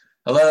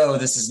Hello,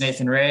 this is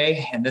Nathan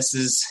Ray, and this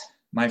is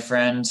my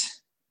friend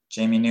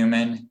Jamie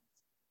Newman,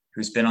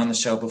 who's been on the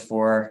show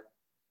before.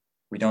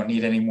 We don't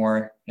need any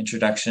more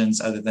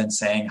introductions other than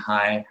saying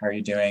hi. How are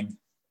you doing?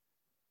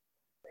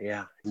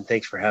 Yeah, and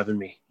thanks for having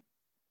me.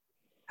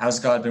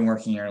 How's God been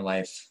working in your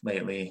life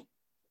lately?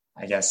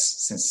 I guess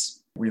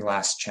since we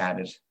last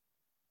chatted.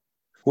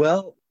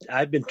 Well,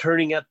 I've been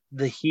turning up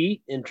the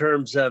heat in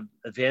terms of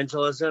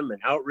evangelism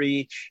and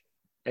outreach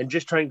and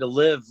just trying to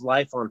live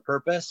life on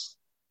purpose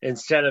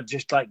instead of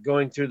just like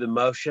going through the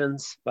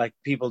motions like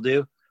people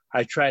do.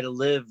 I try to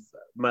live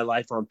my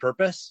life on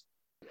purpose.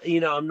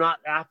 I'm not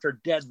after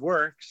dead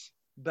works,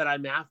 but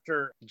I'm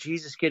after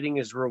Jesus getting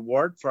his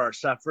reward for our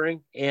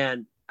suffering.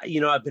 And,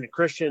 I've been a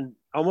Christian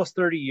almost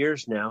 30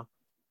 years now,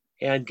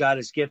 and God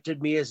has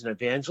gifted me as an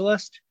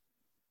evangelist,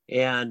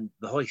 and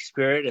the Holy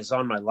Spirit is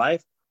on my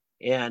life.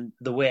 And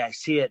the way I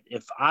see it,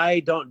 if I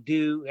don't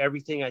do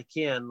everything I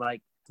can,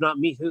 like, not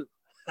me, who?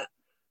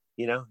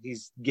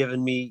 He's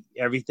given me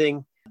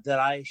everything that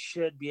I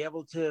should be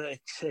able to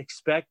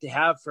expect to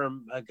have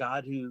from a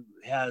God who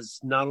has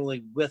not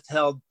only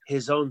withheld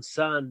his own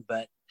son,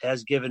 but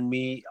has given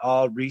me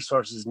all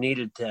resources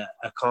needed to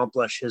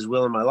accomplish his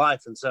will in my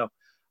life. And so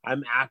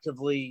I'm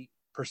actively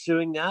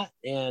pursuing that.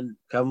 And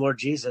come Lord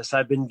Jesus,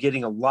 I've been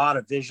getting a lot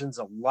of visions,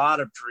 a lot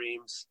of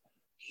dreams.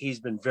 He's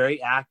been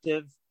very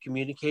active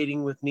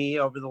communicating with me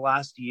over the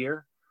last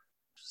year.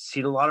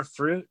 Seen a lot of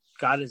fruit.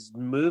 God is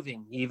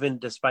moving, even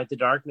despite the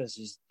darkness.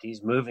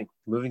 He's moving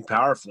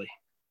powerfully.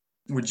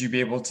 Would you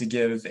be able to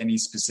give any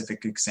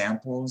specific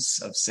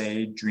examples of,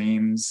 say,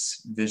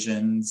 dreams,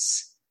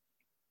 visions,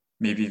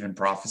 maybe even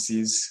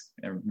prophecies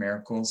or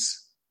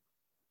miracles?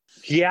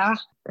 Yeah.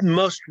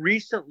 Most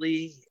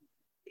recently,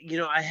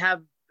 I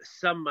have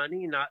some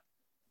money,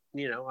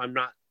 I'm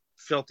not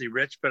filthy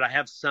rich, but I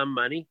have some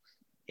money.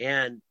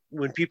 And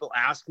when people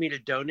ask me to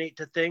donate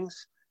to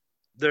things,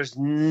 there's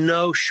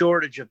no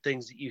shortage of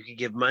things that you could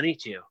give money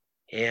to.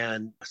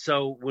 And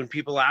so when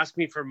people ask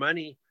me for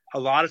money, a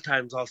lot of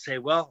times I'll say,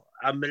 well,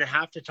 I'm going to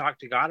have to talk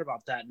to God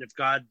about that. And if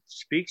God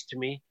speaks to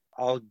me,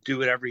 I'll do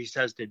whatever he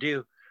says to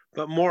do.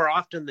 But more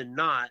often than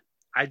not,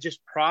 I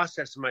just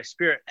process in my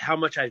spirit how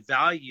much I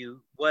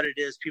value what it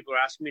is people are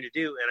asking me to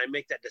do. And I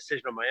make that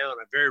decision on my own.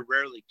 I very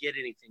rarely get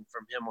anything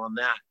from him on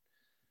that.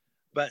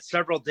 But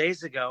several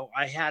days ago,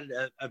 I had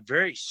a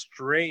very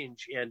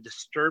strange and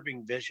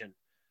disturbing vision.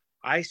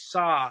 I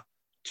saw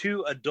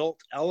two adult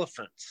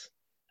elephants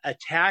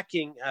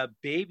attacking a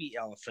baby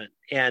elephant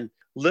and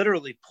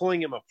literally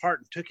pulling him apart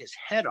and took his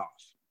head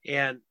off.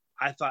 And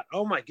I thought,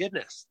 oh my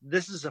goodness,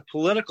 this is a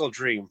political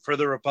dream for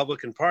the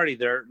Republican Party.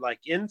 They're like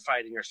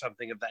infighting or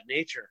something of that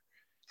nature.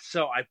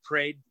 So I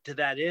prayed to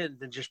that end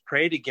and just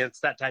prayed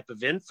against that type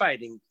of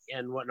infighting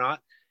and whatnot.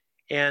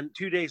 And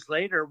 2 days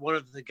later, one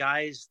of the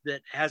guys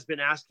that has been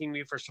asking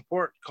me for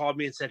support called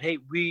me and said, hey,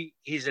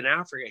 he's in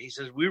Africa. He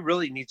says, we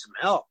really need some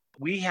help.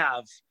 We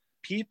have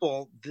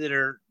people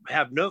that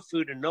have no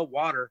food and no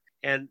water.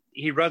 And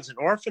he runs an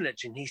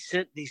orphanage, and he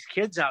sent these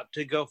kids out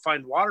to go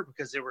find water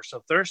because they were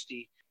so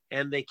thirsty.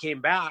 And they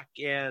came back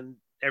and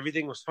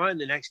everything was fine.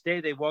 The next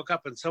day they woke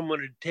up and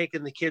someone had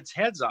taken the kids'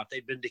 heads off.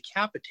 They'd been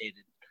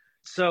decapitated.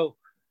 So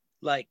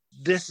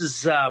this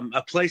is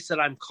a place that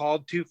I'm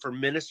called to for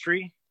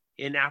ministry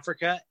in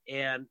Africa.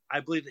 And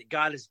I believe that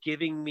God is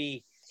giving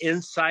me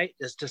insight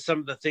as to some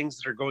of the things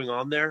that are going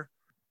on there.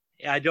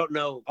 I don't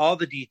know all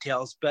the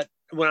details, but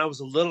when I was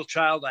a little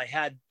child, I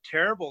had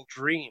terrible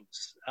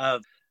dreams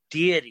of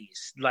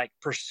deities like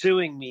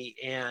pursuing me.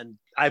 And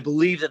I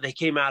believe that they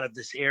came out of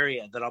this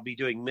area that I'll be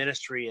doing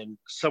ministry in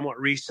somewhat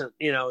recent,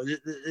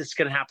 it's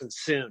going to happen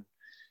soon.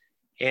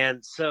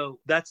 And so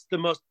that's the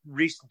most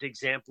recent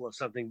example of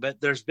something,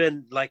 but there's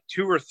been like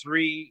 2 or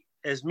 3,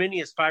 as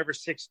many as 5 or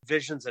 6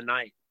 visions a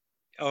night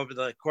over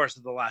the course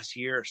of the last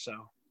year or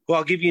so. Well,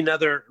 I'll give you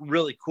another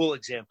really cool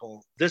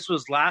example. This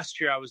was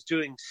last year. I was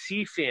doing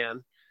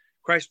CFAN,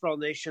 Christ for All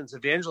Nations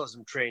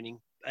evangelism training,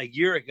 a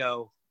year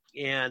ago.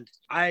 And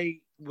I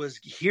was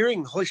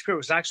hearing the Holy Spirit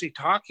was actually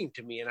talking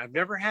to me. And I've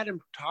never had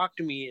him talk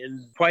to me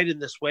quite in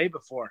this way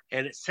before.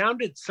 And it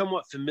sounded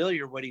somewhat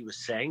familiar what he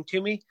was saying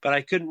to me, but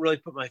I couldn't really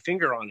put my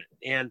finger on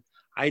it. And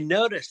I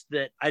noticed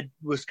that I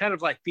was kind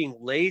of like being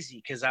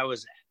lazy because I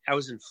was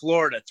in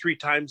Florida, 3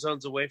 time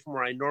zones away from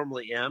where I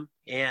normally am.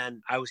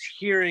 And I was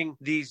hearing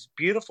these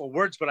beautiful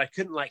words, but I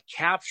couldn't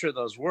capture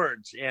those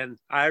words. And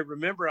I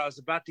remember I was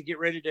about to get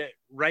ready to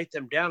write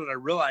them down. And I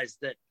realized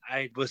that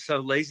I was so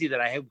lazy that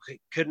I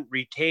couldn't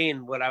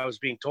retain what I was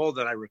being told,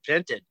 and I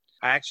repented.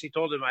 I actually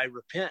told him I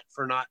repent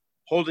for not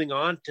holding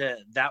on to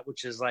that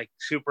which is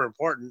super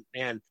important.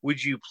 And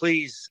would you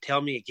please tell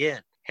me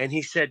again? And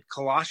he said,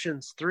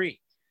 Colossians 3.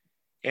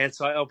 And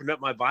so I opened up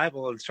my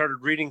Bible and started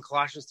reading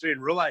Colossians 3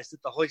 and realized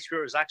that the Holy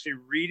Spirit was actually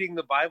reading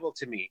the Bible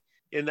to me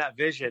in that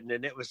vision.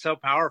 And it was so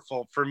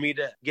powerful for me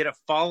to get a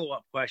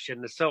follow-up question.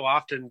 And so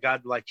often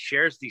God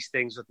shares these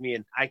things with me,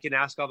 and I can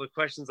ask all the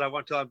questions I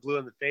want till I'm blue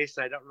in the face.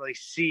 And I don't really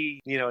see,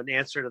 an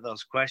answer to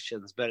those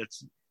questions, but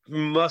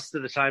most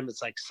of the time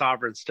it's like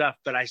sovereign stuff,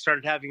 but I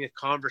started having a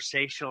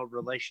conversational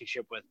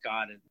relationship with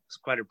God, and it's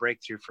quite a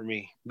breakthrough for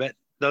me. But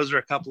those are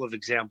a couple of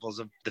examples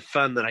of the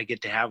fun that I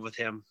get to have with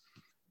him.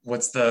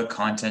 What's the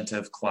content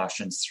of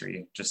Colossians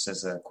 3, just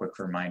as a quick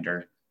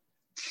reminder?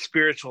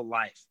 Spiritual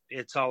life.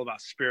 It's all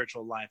about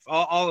spiritual life.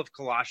 All of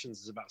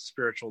Colossians is about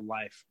spiritual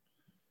life.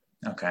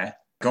 Okay.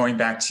 Going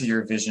back to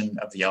your vision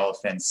of the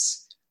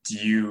elephants, do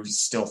you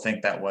still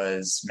think that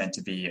was meant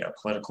to be a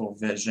political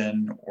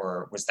vision,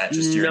 or was that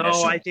just your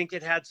initial? No, I think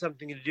it had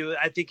something to do.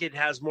 I think it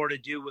has more to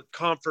do with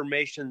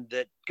confirmation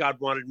that God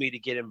wanted me to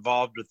get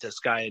involved with this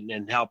guy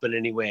and help in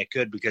any way I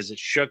could, because it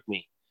shook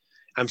me.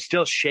 I'm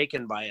still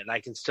shaken by it. I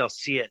can still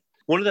see it.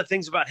 One of the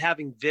things about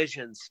having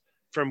visions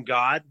from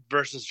God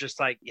versus just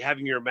like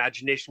having your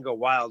imagination go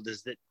wild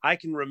is that I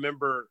can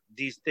remember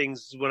these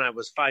things when I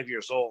was 5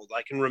 years old.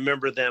 I can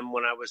remember them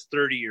when I was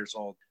 30 years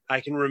old.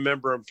 I can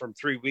remember them from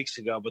 3 weeks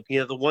ago. But,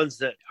 the ones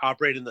that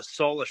operate in the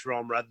soulish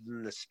realm rather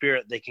than the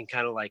spirit, they can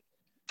kind of like,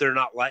 they're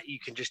not like, you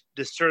can just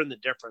discern the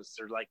difference.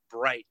 They're like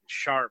bright and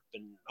sharp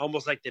and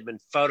almost like they've been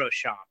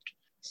photoshopped.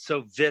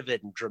 So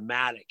vivid and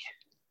dramatic.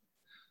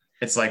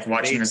 It's like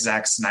watching a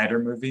Zack Snyder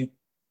movie.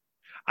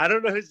 I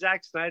don't know who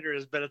Zack Snyder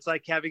is, but it's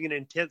like having an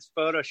intense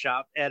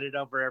Photoshop edit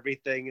over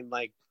everything, and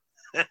like,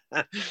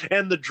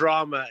 and the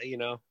drama,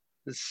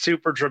 it's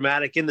super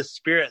dramatic in the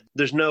spirit.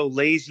 There's no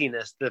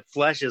laziness. The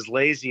flesh is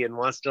lazy and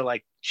wants to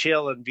like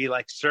chill and be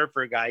like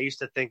surfer guy. I used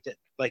to think that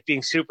like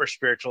being super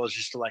spiritual is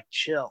just to like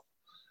chill,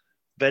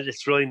 but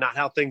it's really not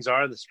how things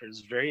are in the spirit.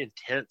 It's very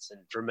intense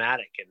and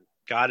dramatic, and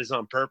God is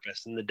on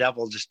purpose, and the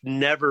devil just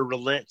never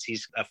relents.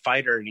 He's a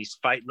fighter, and he's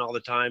fighting all the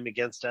time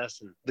against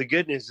us. And the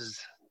good news is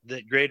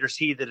that greater is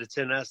he that it's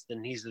in us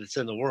than he's that's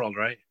in the world,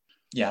 right?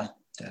 Yeah,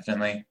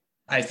 definitely.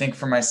 I think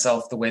for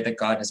myself, the way that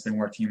God has been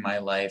working in my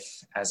life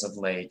as of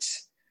late,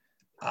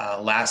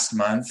 last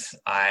month,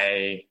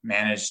 I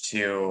managed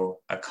to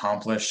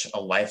accomplish a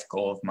life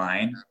goal of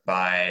mine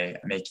by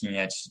making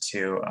it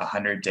to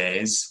 100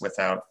 days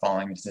without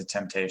falling into the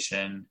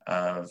temptation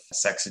of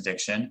sex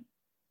addiction.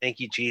 Thank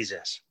you,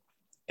 Jesus.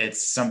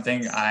 It's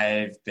something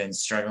I've been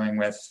struggling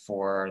with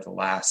for the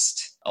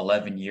last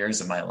 11 years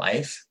of my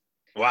life.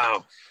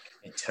 Wow.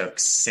 It took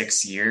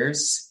 6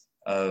 years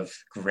of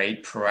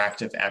great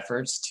proactive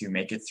efforts to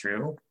make it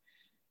through.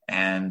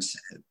 And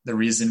the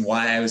reason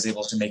why I was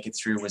able to make it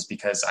through was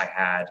because I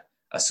had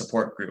a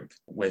support group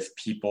with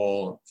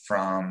people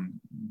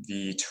from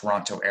the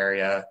Toronto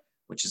area,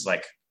 which is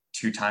like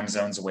 2 time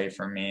zones away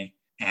from me.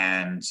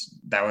 And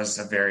that was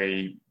a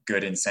very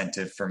good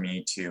incentive for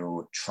me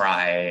to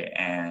try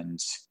and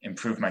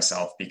improve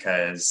myself,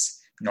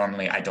 because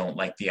normally I don't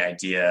like the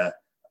idea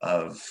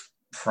of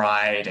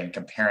pride and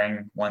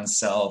comparing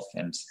oneself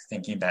and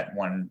thinking that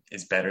one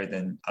is better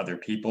than other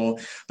people.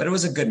 But it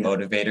was a good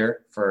motivator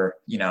for,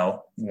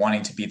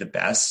 wanting to be the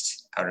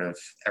best out of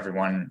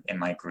everyone in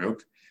my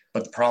group.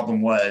 But the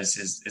problem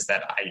is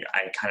that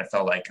I kind of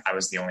felt like I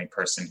was the only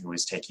person who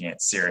was taking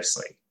it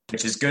seriously,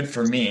 which is good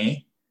for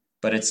me,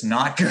 but it's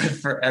not good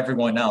for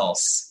everyone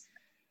else.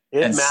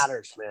 It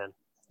matters, man.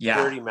 Yeah.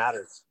 Purity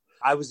matters.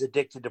 I was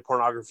addicted to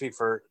pornography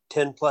for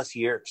 10 plus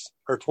years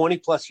or 20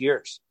 plus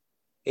years.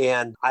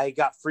 And I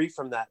got free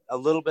from that a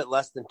little bit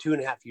less than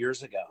 2.5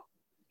 years ago.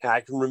 And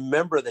I can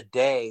remember the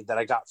day that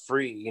I got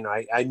free.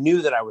 I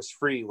knew that I was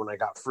free when I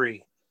got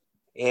free.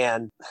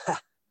 And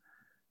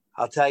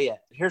I'll tell you,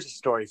 here's a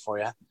story for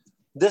you.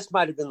 This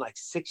might have been like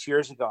 6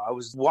 years ago. I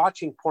was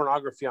watching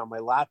pornography on my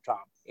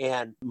laptop,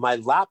 and my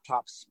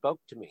laptop spoke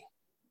to me.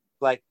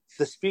 Like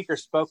the speaker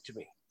spoke to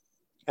me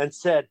and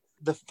said,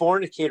 "The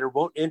fornicator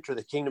won't enter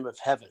the kingdom of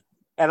heaven."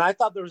 And I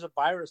thought there was a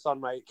virus on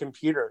my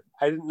computer.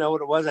 I didn't know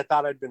what it was. I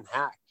thought I'd been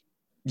hacked.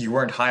 You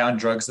weren't high on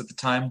drugs at the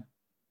time?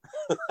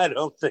 I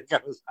don't think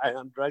I was high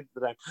on drugs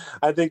at the time.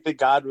 I think that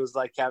God was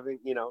like having,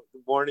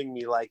 warning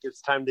me, like,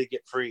 it's time to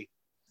get free.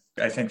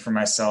 I think for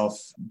myself,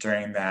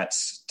 during that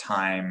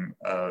time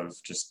of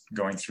just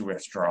going through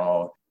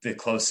withdrawal, the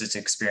closest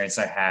experience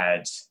I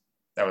had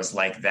that was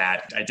like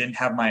that, I didn't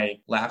have my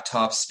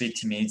laptop speak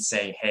to me and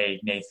say, "Hey,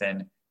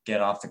 Nathan,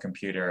 get off the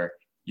computer.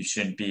 You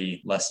shouldn't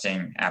be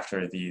lusting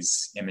after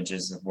these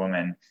images of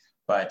women."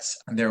 But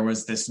there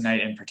was this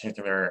night in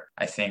particular,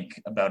 I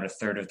think about a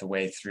third of the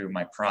way through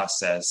my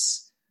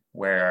process,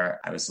 where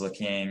I was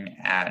looking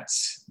at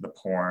the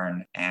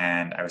porn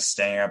and I was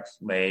staying up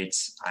late.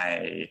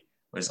 I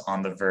was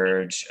on the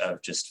verge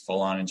of just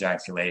full-on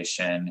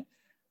ejaculation.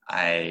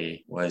 I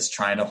was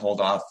trying to hold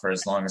off for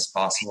as long as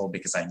possible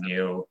because I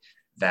knew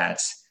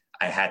that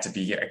I had to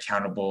be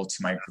accountable to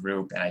my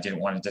group, and I didn't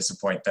want to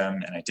disappoint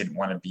them, and I didn't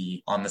want to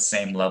be on the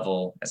same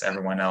level as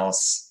everyone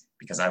else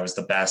because I was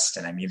the best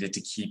and I needed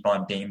to keep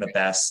on being the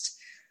best.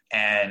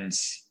 And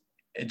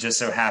it just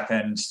so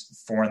happened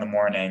 4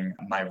 a.m,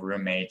 my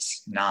roommate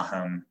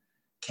Nahum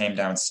came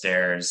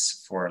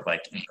downstairs for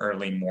like an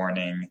early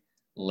morning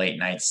late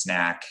night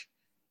snack.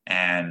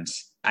 And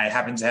I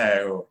happened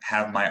to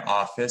have my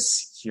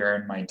office here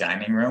in my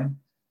dining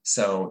room.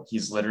 So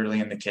he's literally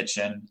in the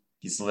kitchen.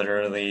 He's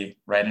literally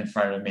right in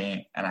front of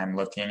me, and I'm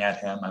looking at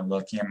him. I'm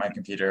looking at my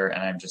computer,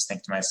 and I'm just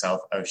thinking to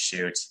myself, oh,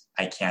 shoot,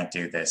 I can't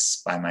do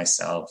this by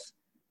myself.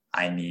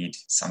 I need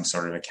some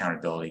sort of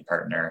accountability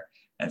partner.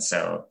 And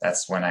so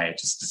that's when I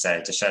just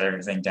decided to shut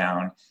everything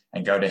down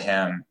and go to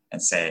him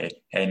and say,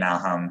 hey,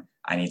 Nahum,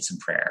 I need some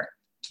prayer.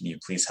 Can you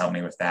please help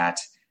me with that?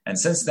 And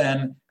since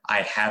then,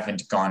 I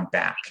haven't gone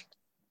back.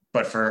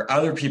 But for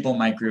other people in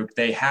my group,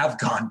 they have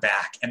gone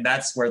back, and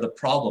that's where the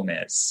problem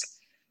is.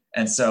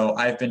 And so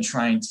I've been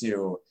trying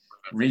to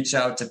reach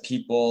out to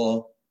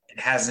people. It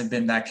hasn't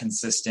been that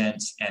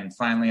consistent. And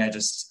finally, I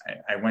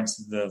went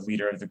to the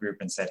leader of the group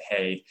and said,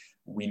 hey,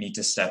 we need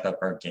to step up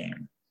our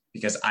game,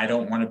 because I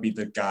don't want to be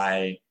the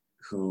guy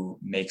who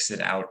makes it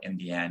out in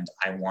the end.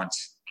 I want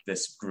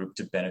this group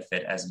to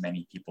benefit as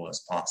many people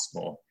as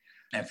possible.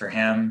 And for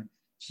him,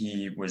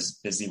 he was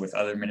busy with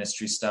other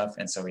ministry stuff.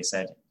 And so he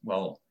said,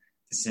 well,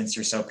 since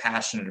you're so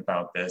passionate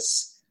about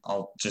this,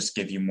 I'll just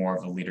give you more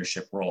of a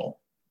leadership role.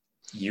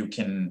 You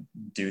can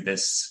do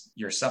this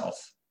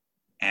yourself.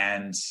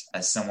 And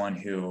as someone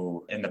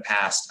who in the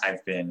past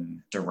I've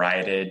been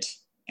derided,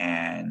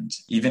 and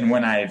even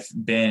when I've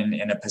been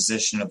in a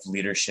position of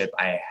leadership,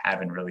 I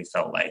haven't really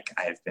felt like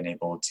I've been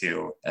able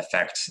to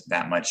affect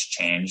that much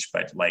change.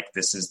 But like,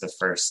 this is the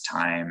first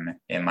time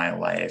in my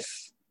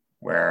life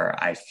where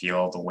I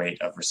feel the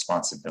weight of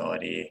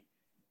responsibility.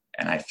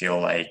 And I feel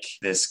like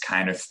this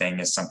kind of thing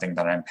is something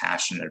that I'm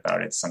passionate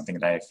about. It's something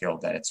that I feel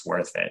that it's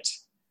worth it.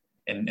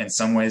 In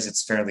some ways,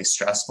 it's fairly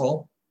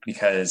stressful,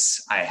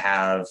 because I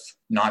have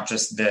not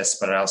just this,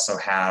 but I also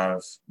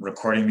have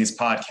recording these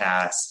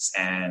podcasts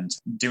and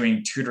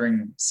doing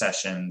tutoring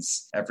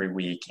sessions every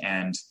week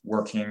and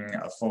working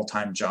a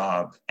full-time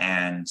job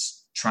and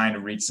trying to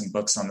read some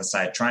books on the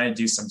side, trying to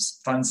do some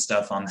fun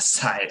stuff on the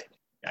side.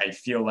 I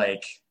feel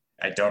like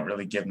I don't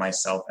really give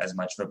myself as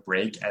much of a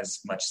break as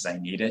much as I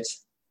need it,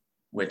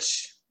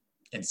 which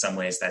in some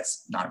ways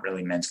that's not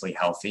really mentally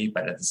healthy,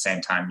 but at the same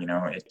time,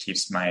 it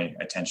keeps my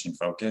attention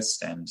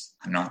focused and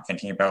I'm not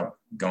thinking about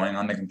going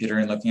on the computer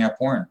and looking at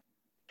porn.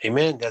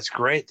 Amen. That's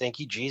great. Thank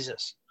you,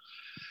 Jesus.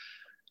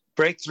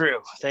 Breakthrough.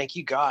 Thank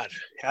you, God.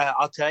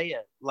 I'll tell you,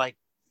 like,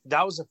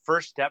 that was the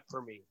first step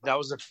for me. That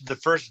was the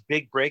first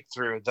big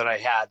breakthrough that I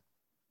had.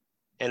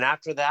 And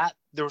after that,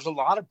 there was a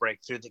lot of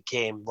breakthrough that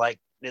came. Like,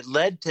 it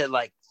led to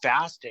like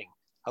fasting,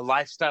 a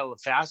lifestyle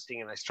of fasting.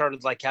 And I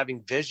started like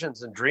having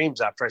visions and dreams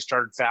after I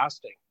started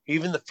fasting.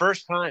 Even the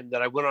first time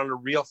that I went on a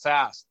real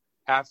fast,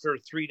 after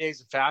 3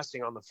 days of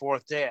fasting, on the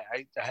fourth day,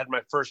 I had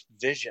my first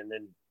vision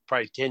in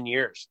probably 10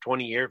 years,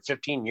 20 years,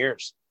 15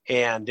 years.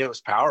 And it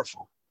was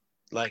powerful,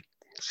 like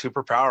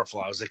super powerful.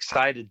 I was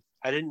excited.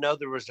 I didn't know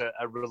there was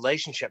a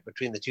relationship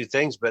between the two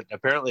things, but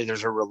apparently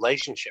there's a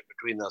relationship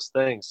between those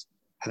things.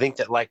 I think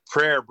that like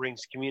prayer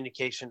brings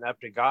communication up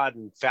to God,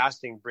 and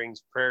fasting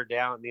brings prayer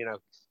down,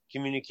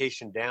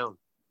 communication down.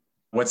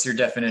 What's your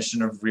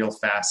definition of real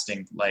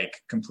fasting?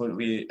 Like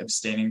completely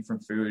abstaining from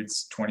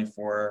foods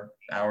 24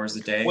 hours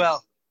a day?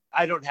 Well,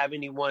 I don't have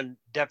any one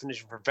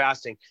definition for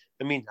fasting.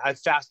 I mean, I've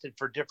fasted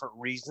for different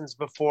reasons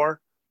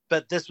before,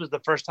 but this was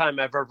the first time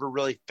I've ever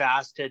really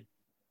fasted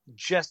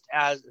just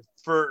as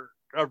for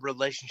a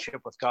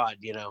relationship with God,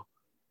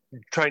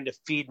 trying to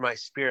feed my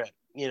spirit.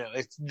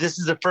 This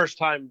is the first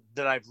time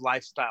that I've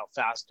lifestyle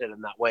fasted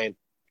in that way.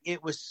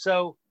 It was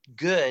so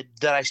good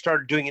that I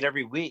started doing it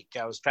every week.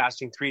 I was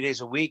fasting 3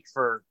 days a week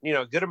for,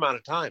 a good amount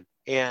of time.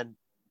 And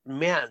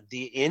man,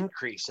 the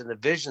increase in the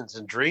visions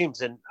and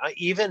dreams and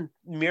even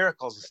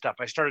miracles and stuff,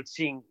 I started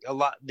seeing a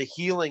lot, the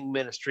healing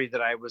ministry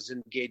that I was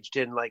engaged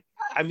in. Like,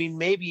 I mean,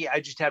 maybe I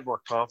just had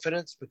more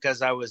confidence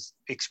because I was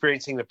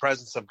experiencing the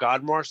presence of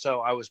God more. So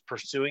I was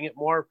pursuing it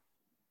more.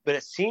 But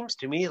it seems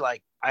to me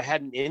like I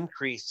had an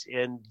increase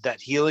in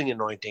that healing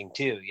anointing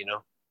too,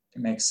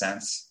 It makes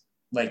sense.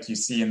 Like you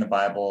see in the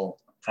Bible,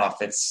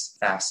 prophets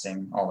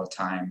fasting all the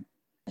time.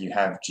 You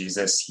have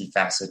Jesus, he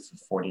fasted for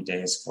 40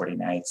 days, 40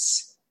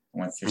 nights,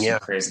 went through some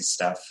crazy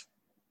stuff.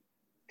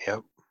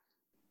 Yep.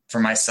 For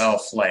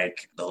myself,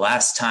 like the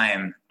last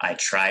time I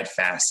tried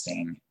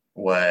fasting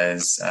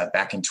was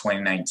back in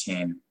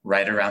 2019,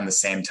 right around the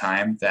same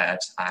time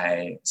that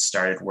I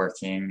started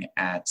working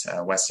at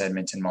West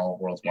Edmonton Mall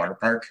World Water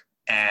Park.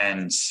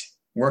 And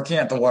working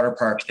at the water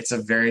park, it's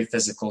a very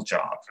physical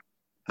job.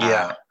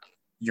 Yeah.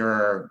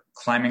 You're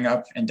climbing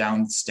up and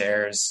down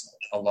stairs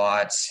a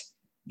lot.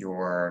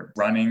 You're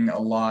running a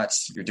lot.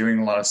 You're doing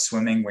a lot of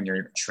swimming when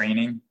you're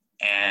training.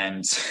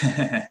 And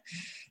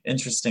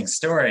interesting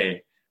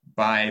story,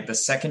 by the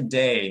second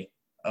day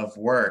of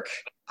work,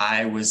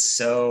 I was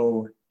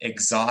so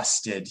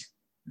exhausted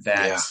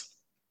that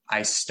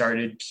I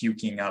started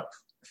puking up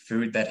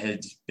food that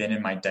had been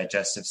in my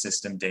digestive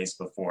system days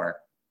before.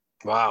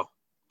 Wow.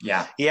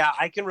 Yeah. Yeah,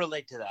 I can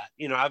relate to that.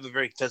 I have a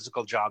very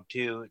physical job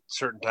too, at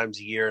certain times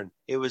a year. And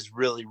it was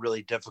really,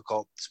 really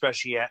difficult,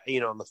 especially,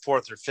 on the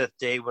fourth or fifth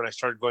day when I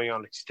started going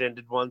on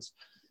extended ones.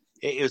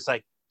 It was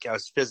like I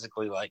was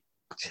physically like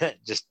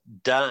just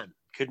done.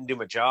 Couldn't do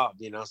my job,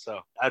 so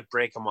I'd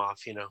break them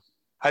off,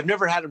 I've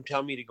never had them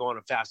tell me to go on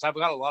a fast. I've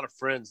got a lot of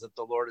friends that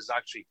the Lord has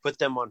actually put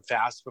them on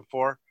fast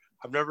before.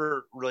 I've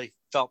never really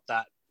felt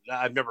that.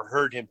 I've never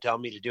heard him tell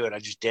me to do it. I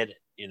just did it,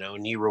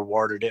 and he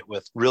rewarded it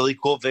with really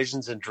cool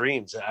visions and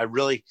dreams.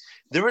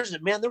 There was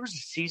a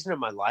season in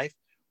my life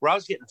where I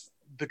was getting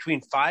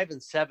between 5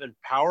 and 7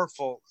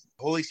 powerful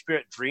Holy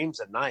Spirit dreams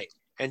a night.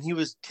 And he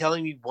was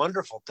telling me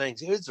wonderful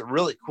things. It was a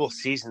really cool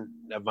season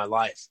of my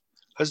life.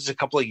 This was a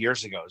couple of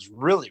years ago. It was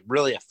really,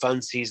 really a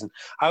fun season.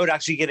 I would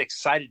actually get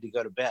excited to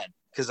go to bed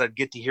because I'd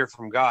get to hear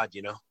from God,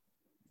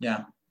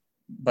 Yeah.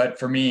 But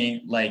for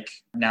me, like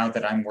now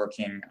that I'm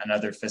working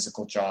another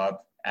physical job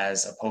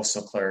as a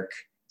postal clerk,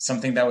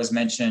 something that was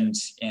mentioned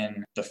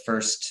in the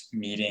first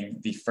meeting,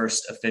 the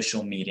first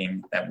official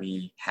meeting that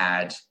we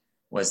had,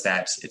 was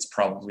that it's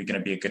probably going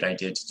to be a good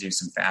idea to do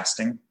some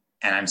fasting.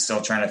 And I'm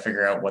still trying to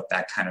figure out what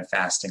that kind of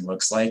fasting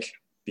looks like,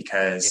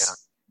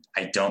 because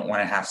I don't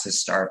want to have to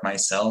starve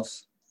myself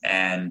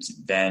and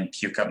then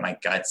puke up my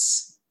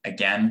guts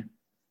again.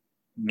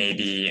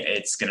 Maybe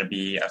it's going to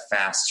be a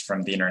fast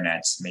from the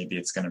internet. Maybe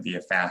it's going to be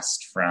a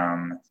fast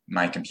from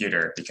my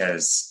computer,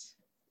 because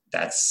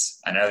that's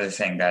another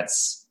thing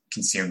that's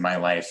consumed my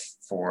life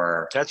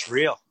for... That's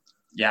real.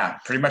 Yeah,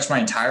 pretty much my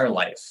entire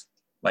life,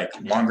 like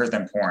longer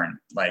than porn.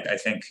 Like I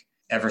think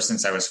ever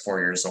since I was 4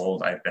 years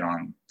old, I've been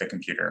on the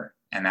computer,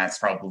 and that's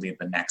probably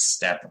the next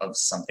step of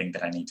something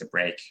that I need to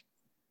break.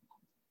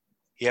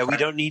 Yeah, we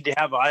don't need to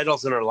have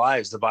idols in our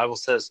lives. The Bible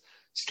says,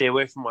 stay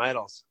away from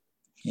idols.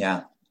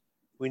 Yeah.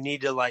 We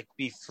need to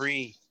be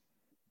free.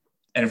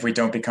 And if we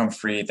don't become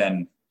free,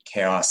 then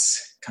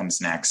chaos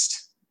comes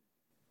next.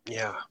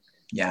 Yeah.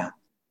 Yeah.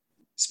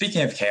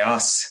 Speaking of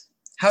chaos,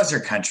 how's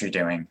your country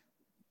doing?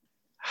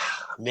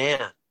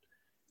 Man,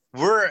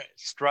 we're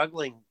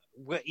struggling.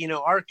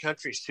 Our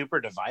country's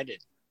super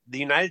divided. The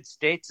United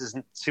States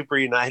isn't super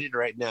united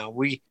right now.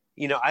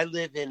 I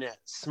live in a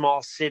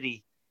small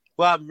city.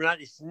 Well, I'm not,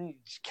 it's a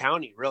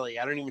county, really.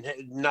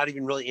 Not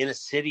even really in a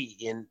city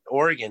in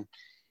Oregon.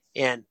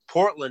 And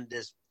Portland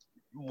is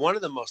one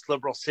of the most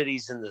liberal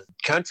cities in the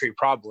country,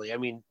 probably. I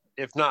mean,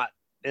 if not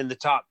in the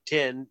top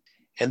 10.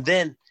 And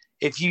then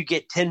if you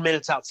get 10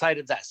 minutes outside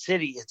of that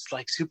city, it's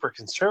like super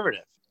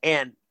conservative.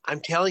 And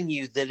I'm telling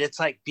you that it's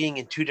like being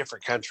in two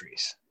different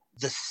countries.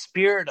 The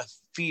spirit of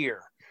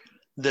fear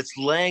that's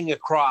laying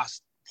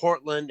across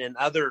Portland and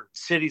other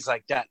cities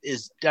like that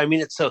it's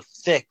so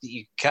thick that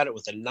you cut it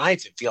with a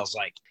knife, it feels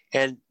like.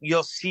 And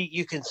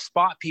you can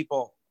spot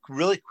people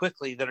really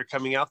quickly that are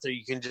coming out there.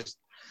 You can just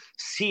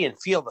see and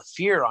feel the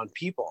fear on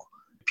people.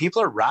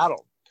 People are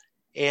rattled.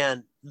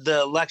 And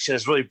the election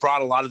has really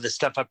brought a lot of this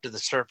stuff up to the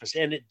surface.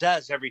 And it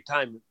does every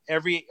time.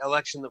 Every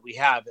election that we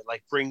have,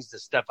 it brings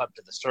this stuff up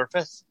to the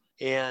surface.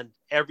 And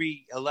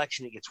every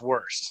election, it gets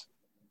worse.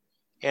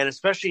 And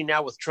especially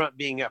now with Trump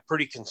being a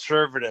pretty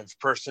conservative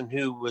person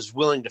who was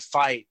willing to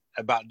fight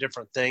about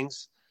different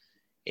things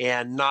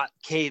and not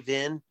cave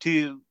in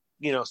to,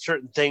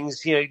 certain things.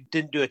 He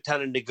didn't do a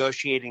ton of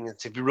negotiating. And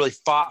so he really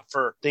fought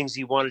for things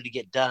he wanted to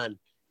get done.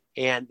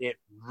 And it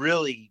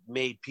really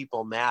made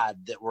people mad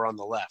that were on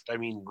the left. I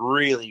mean,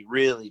 really,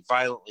 really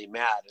violently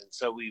mad. And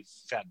so we've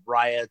had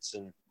riots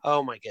and,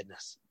 oh my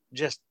goodness,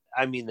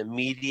 the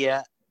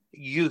media.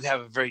 You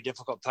have a very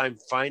difficult time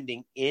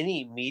finding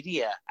any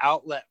media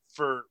outlet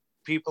for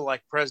people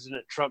like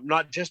President Trump,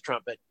 not just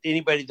Trump, but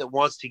anybody that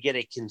wants to get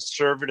a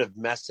conservative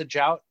message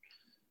out.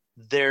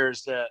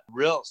 There's a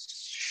real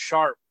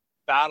sharp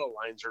battle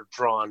lines are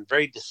drawn,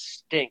 very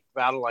distinct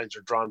battle lines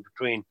are drawn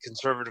between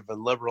conservative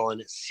and liberal. And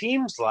it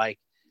seems like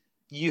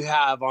you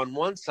have on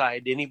one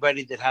side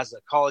anybody that has a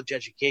college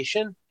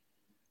education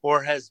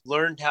or has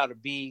learned how to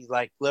be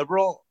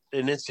liberal,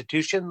 an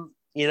institution,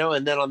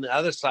 and then on the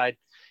other side,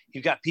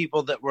 you've got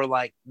people that were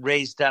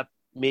raised up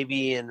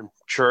maybe in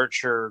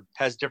church or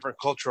has different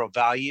cultural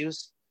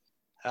values.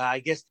 I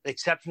guess the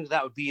exception to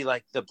that would be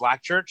the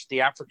Black church.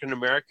 The African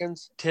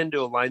Americans tend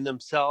to align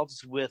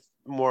themselves with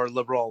more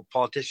liberal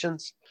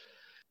politicians.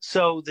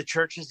 So the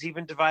church is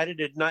even divided.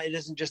 It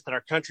isn't just that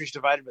our country's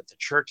divided, but the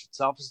church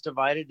itself is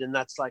divided. And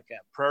that's a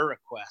prayer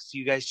request.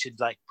 You guys should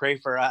pray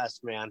for us,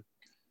 man.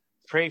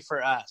 Pray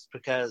for us,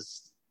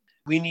 because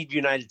we need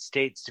United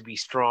States to be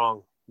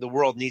strong. The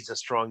world needs a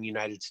strong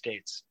United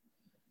States.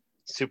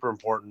 Super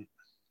important.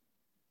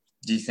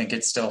 Do you think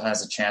it still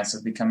has a chance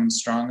of becoming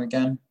strong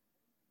again?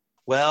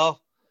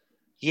 Well,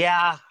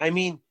 yeah.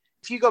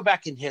 If you go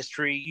back in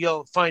history,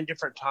 you'll find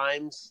different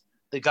times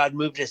that God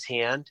moved his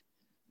hand.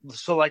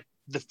 So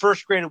the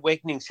first Great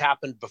Awakenings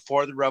happened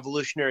before the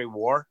Revolutionary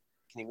War.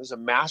 It was a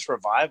mass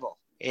revival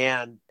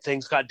and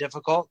things got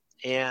difficult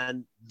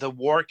and the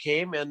war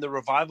came and the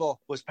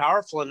revival was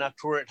powerful enough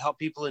to where it helped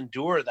people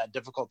endure that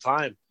difficult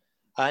time.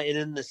 And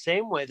in the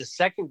same way, the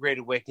second Great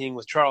Awakening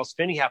with Charles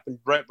Finney happened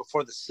right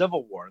before the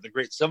Civil War, the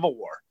Great Civil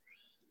War.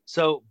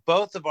 So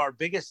both of our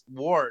biggest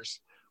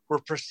wars were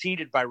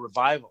preceded by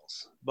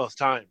revivals, both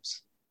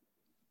times.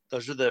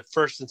 Those are the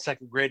first and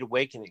second Great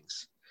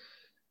Awakenings.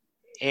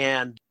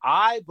 And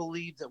I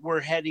believe that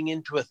we're heading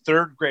into a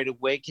third Great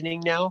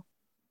Awakening now.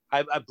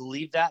 I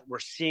believe that. We're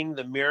seeing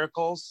the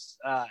miracles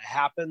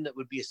happen that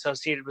would be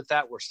associated with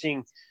that. We're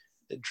seeing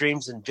the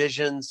dreams and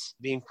visions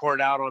being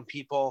poured out on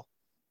people.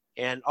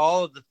 And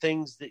all of the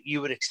things that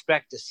you would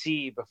expect to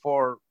see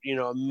before,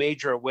 a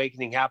major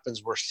awakening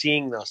happens, we're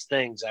seeing those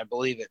things. I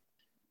believe it.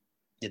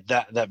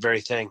 That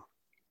very thing.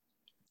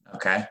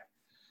 Okay.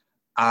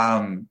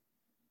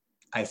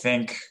 I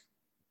think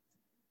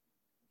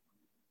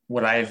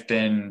what I've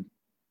been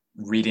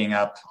reading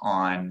up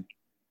on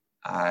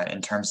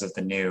in terms of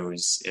the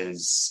news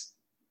is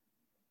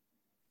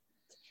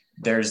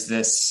there's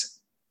this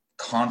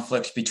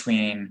conflict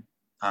between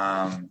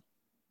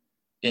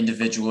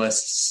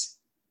individualists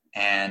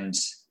and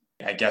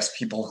I guess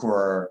people who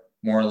are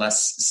more or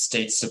less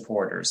state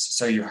supporters.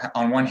 So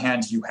on one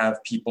hand, you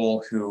have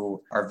people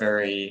who are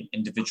very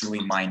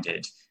individually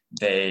minded.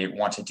 They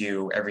want to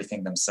do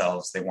everything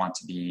themselves. They want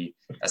to be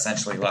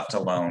essentially left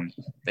alone.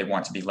 They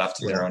want to be left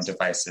to their own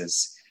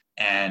devices.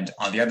 And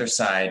on the other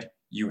side,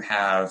 you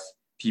have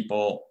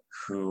people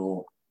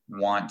who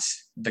want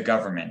the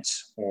government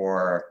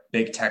or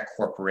big tech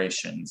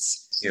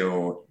corporations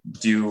to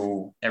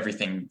do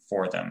everything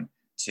for them,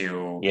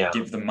 to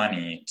give the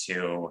money,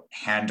 to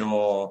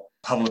handle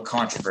public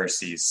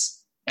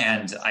controversies.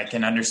 And I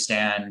can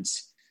understand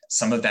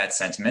some of that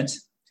sentiment,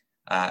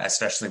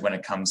 especially when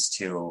it comes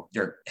to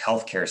your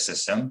healthcare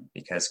system,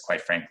 because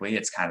quite frankly,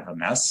 it's kind of a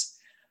mess.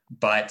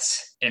 But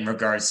in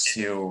regards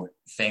to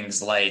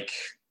things like,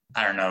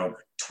 I don't know,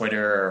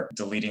 Twitter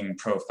deleting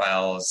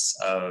profiles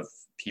of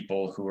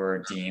people who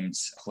are deemed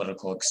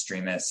political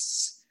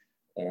extremists,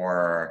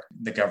 or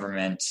the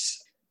government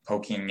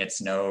poking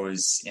its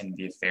nose in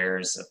the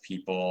affairs of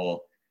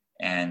people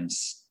and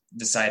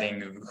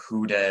deciding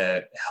who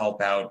to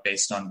help out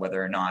based on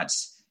whether or not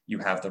you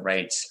have the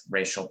right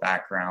racial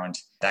background,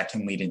 that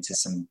can lead into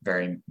some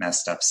very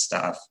messed up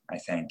stuff, I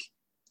think.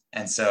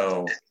 And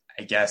so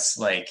I guess,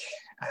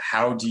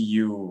 how do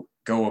you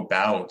go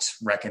about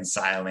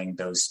reconciling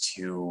those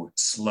two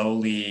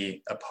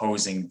slowly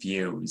opposing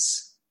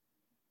views?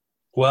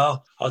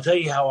 Well, I'll tell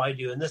you how I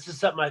do. And this is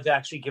something I've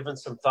actually given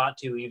some thought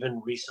to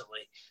even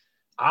recently.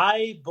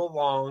 I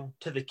belong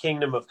to the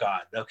kingdom of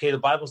God. Okay, the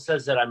Bible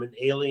says that I'm an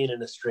alien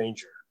and a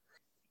stranger.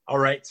 All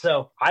right,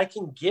 so I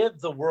can give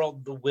the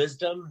world the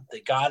wisdom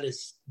that God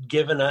has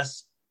given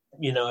us,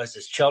 as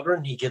his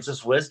children. He gives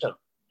us wisdom.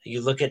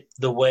 You look at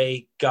the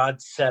way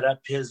God set up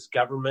his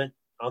government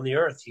on the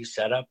earth. He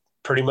set up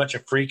pretty much a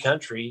free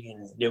country,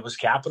 and it was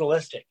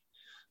capitalistic.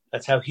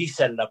 That's how he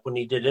set it up when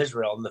he did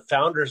Israel. And the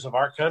founders of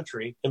our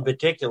country in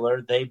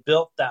particular, they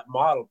built that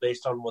model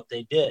based on what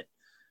they did.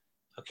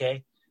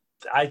 Okay.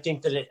 I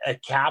think that a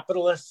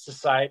capitalist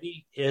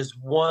society is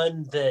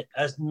one that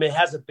has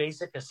a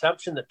basic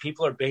assumption that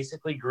people are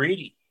basically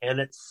greedy, and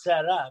it's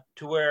set up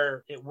to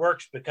where it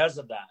works because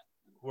of that.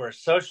 Where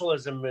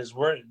socialism is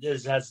where it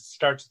is, as it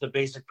starts with the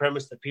basic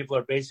premise that people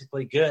are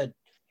basically good.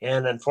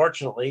 And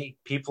unfortunately,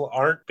 people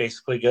aren't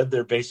basically good.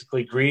 They're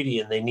basically greedy,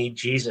 and they need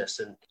Jesus.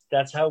 And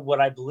that's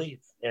what I believe.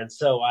 And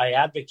so I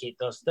advocate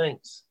those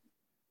things.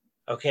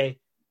 Okay.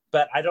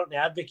 But I don't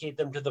advocate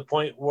them to the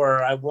point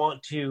where I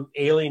want to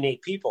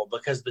alienate people,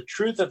 because the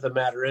truth of the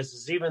matter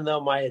is even though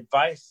my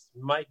advice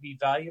might be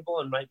valuable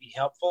and might be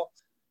helpful,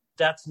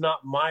 that's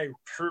not my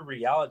true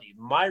reality.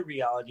 My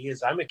reality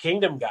is I'm a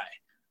kingdom guy.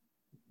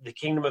 The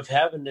kingdom of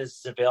heaven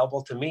is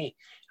available to me.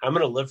 I'm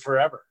going to live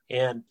forever.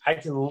 And I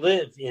can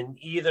live in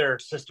either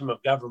system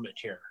of government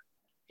here.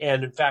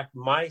 And in fact,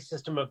 my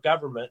system of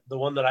government, the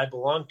one that I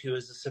belong to,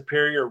 is a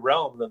superior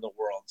realm than the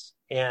world's.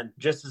 And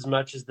just as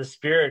much as the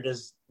spirit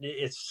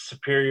it's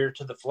superior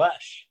to the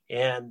flesh.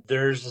 And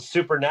there's a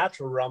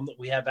supernatural realm that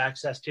we have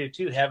access to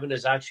too. Heaven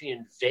has actually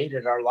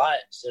invaded our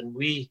lives, and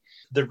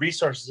the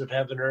resources of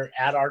heaven are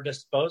at our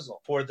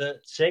disposal for the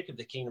sake of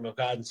the kingdom of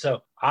God. And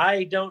so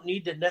I don't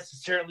need to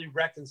necessarily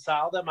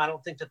reconcile them. I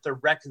don't think that they're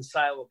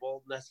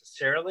reconcilable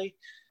necessarily.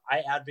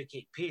 I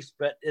advocate peace,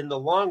 but in the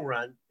long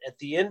run, at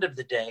the end of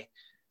the day,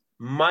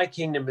 my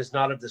kingdom is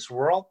not of this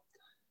world,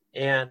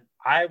 and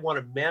I want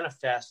to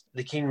manifest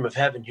the kingdom of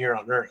heaven here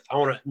on earth. I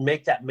want to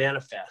make that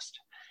manifest,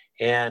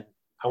 and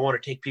I want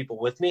to take people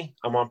with me.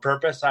 I'm on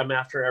purpose. I'm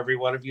after every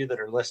one of you that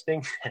are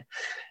listening.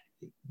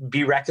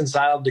 Be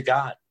reconciled to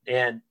God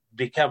and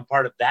become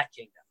part of that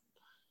kingdom.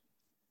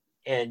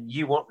 And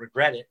you won't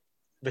regret it,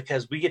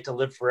 because we get to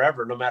live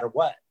forever no matter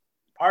what.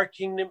 Our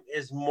kingdom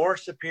is more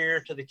superior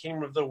to the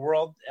kingdom of the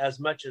world as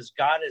much as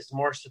God is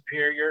more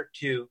superior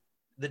to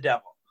the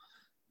devil.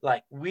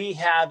 We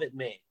have it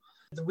made.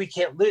 We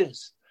can't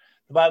lose.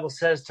 The Bible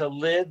says to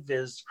live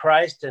is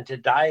Christ and to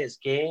die is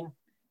gain,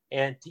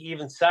 and to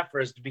even suffer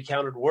is to be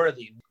counted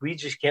worthy. We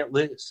just can't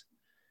lose.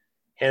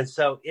 And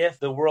so if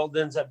the world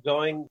ends up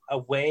going a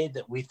way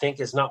that we think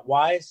is not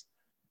wise,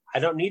 I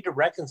don't need to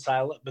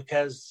reconcile it,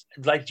 because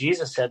like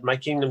Jesus said, my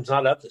kingdom's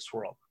not of this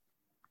world.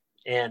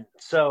 And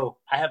so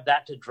I have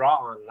that to draw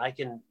on. I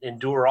can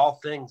endure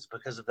all things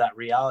because of that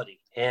reality.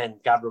 And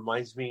God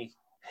reminds me,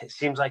 it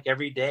seems like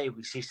every day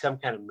we see some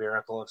kind of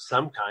miracle of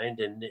some kind.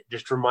 And it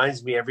just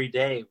reminds me every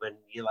day when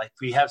I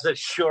have such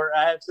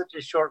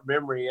a short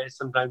memory.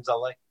 Sometimes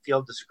I'll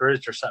feel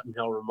discouraged or something.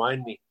 He'll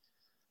remind me,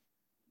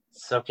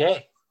 it's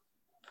okay.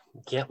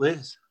 You can't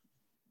lose.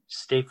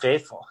 Stay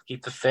faithful.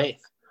 Keep the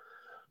faith.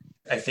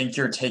 I think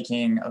you're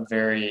taking a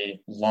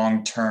very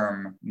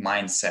long-term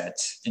mindset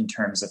in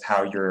terms of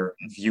how you're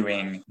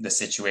viewing the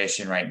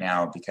situation right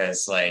now,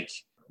 because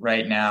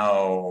right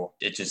now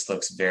it just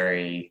looks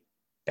very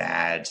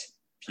bad.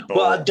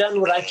 Well, I've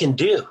done what I can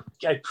do.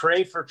 I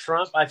pray for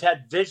Trump. I've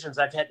had visions.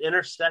 I've had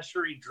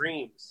intercessory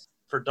dreams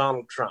for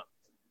Donald Trump.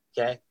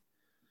 Okay.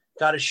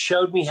 God has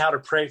showed me how to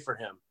pray for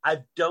him.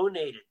 I've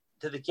donated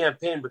to the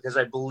campaign because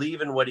I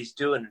believe in what he's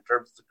doing in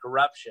terms of the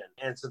corruption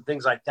and some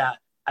things like that.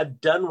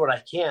 I've done what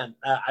I can.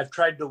 I've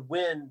tried to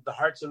win the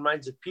hearts and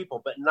minds of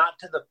people, but not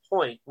to the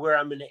point where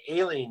I'm going to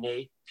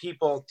alienate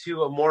people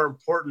to a more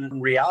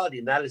important reality.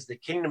 And that is the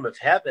kingdom of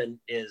heaven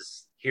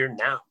is here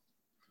now.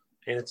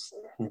 And it's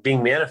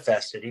being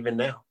manifested even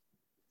now.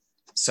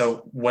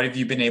 So what have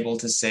you been able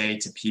to say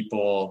to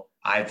people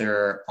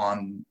either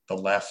on the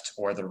left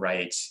or the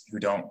right who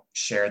don't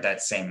share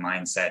that same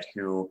mindset,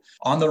 who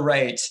on the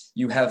right,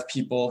 you have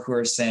people who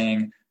are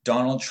saying,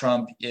 Donald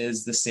Trump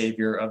is the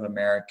savior of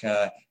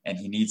America and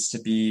he needs to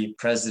be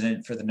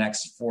president for the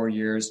next 4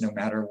 years, no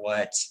matter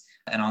what.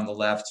 And on the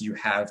left, you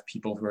have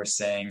people who are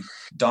saying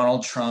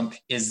Donald Trump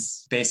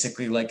is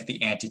basically like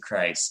the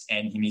Antichrist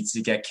and he needs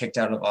to get kicked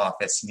out of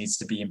office. He needs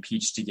to be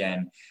impeached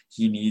again.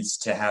 He needs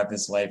to have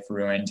his life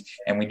ruined.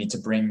 And we need to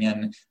bring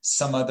in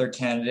some other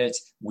candidate.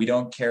 We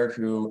don't care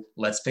who.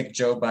 Let's pick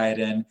Joe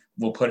Biden.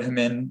 We'll put him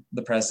in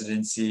the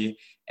presidency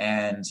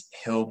and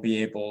he'll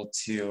be able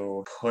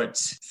to put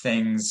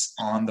things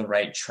on the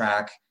right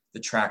track, the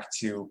track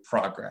to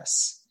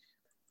progress.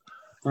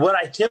 What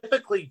I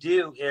typically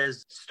do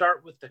is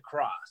start with the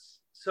cross.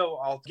 So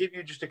I'll give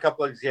you just a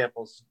couple of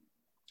examples.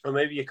 Or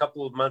maybe a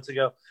couple of months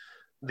ago,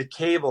 the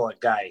cable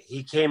guy,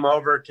 he came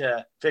over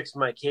to fix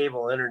my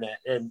cable internet.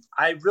 And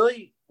I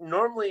really,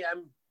 normally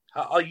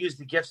I'll use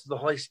the gifts of the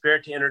Holy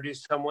Spirit to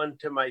introduce someone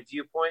to my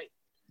viewpoint.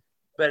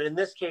 But in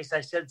this case, I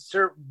said,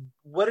 sir,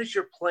 what is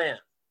your plan?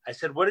 I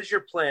said, what is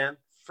your plan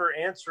for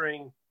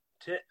answering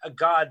to a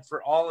God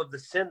for all of the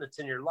sin that's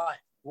in your life?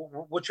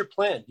 What's your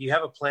plan? Do you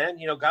have a plan?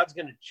 You know, God's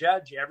going to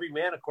judge every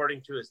man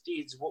according to his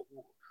deeds.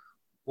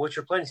 What's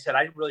your plan? He said,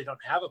 I really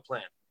don't have a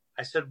plan.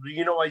 I said, do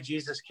you know why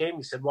Jesus came?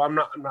 He said, well, I'm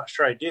not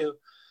sure I do.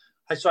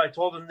 So I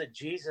told him that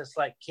Jesus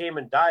came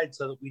and died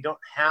so that we don't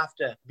have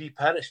to be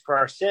punished for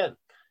our sin.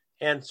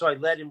 And so I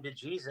led him to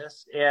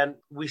Jesus and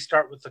we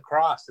start with the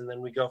cross and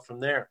then we go from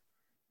there.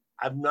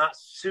 I'm not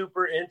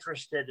super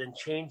interested in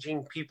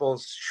changing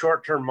people's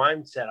short-term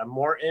mindset. I'm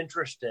more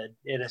interested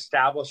in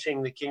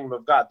establishing the kingdom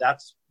of God.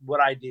 That's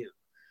what I do.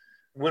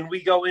 When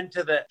we go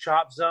into the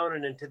chop zone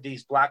and into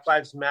these Black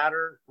Lives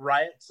Matter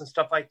riots and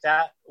stuff like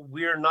that,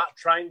 we're not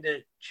trying to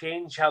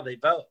change how they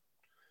vote.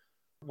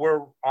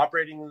 We're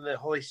operating in the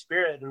Holy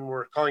Spirit and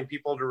we're calling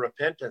people to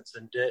repentance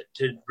and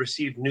to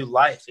receive new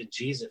life in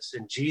Jesus.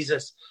 And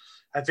Jesus,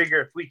 I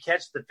figure if we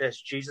catch the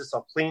fish, Jesus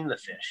will clean the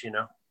fish, you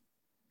know?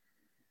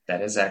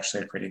 That is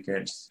actually a pretty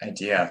good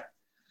idea.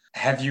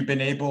 Have you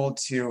been able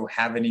to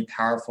have any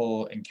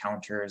powerful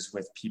encounters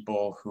with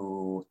people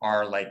who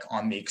are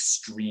on the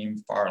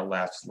extreme far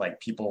left, like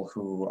people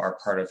who are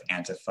part of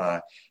Antifa?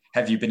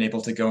 Have you been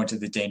able to go into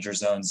the danger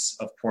zones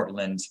of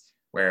Portland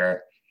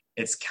where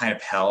it's kind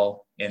of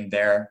hell in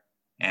there?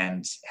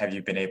 And have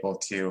you been able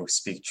to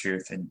speak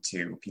truth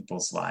into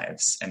people's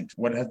lives? And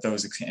what have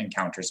those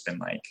encounters been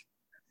like?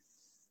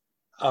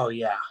 Oh,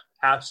 yeah.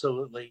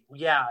 Absolutely.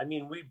 Yeah. I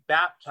mean, we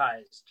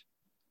baptized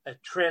a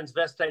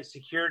transvestite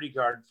security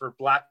guard for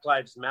Black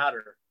Lives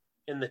Matter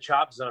in the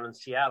chop zone in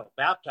Seattle,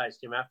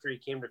 baptized him after he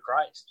came to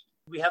Christ.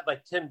 We had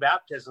 10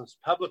 baptisms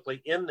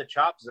publicly in the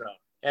chop zone.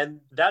 And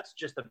that's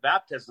just the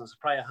baptisms.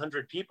 Probably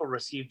 100 people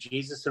received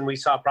Jesus, and we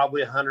saw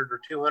probably 100 or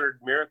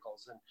 200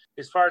 miracles. And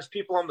as far as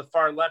people on the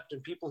far left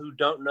and people who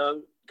don't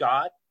know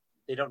God,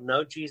 they don't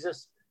know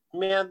Jesus,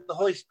 man, the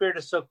Holy Spirit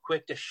is so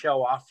quick to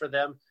show off for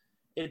them.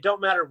 It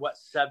don't matter what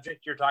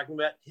subject you're talking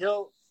about.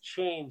 He'll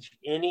change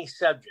any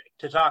subject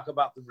to talk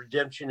about the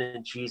redemption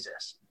in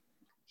Jesus.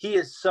 He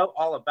is so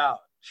all about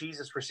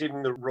Jesus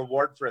receiving the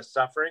reward for his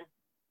suffering.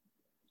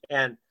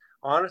 And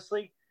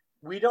honestly,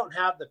 we don't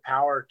have the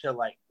power to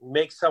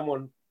make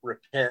someone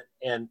repent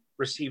and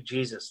receive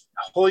Jesus.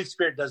 Holy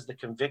Spirit does the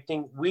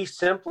convicting. We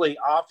simply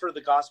offer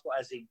the gospel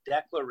as a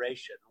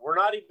declaration. We're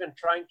not even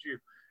trying to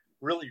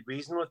really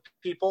reason with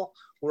people.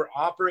 We're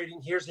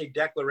operating. Here's a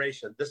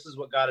declaration. This is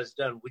what God has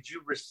done.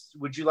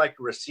 Would you like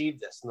to receive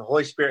this? And the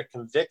Holy Spirit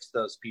convicts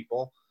those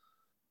people,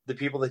 the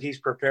people that he's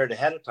prepared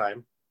ahead of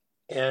time.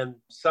 And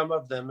some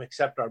of them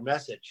accept our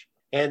message.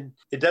 And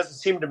it doesn't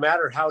seem to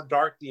matter how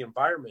dark the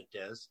environment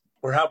is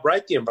or how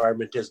bright the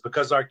environment is,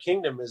 because our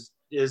kingdom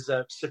is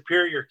a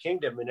superior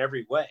kingdom in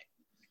every way.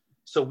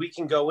 So we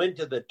can go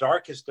into the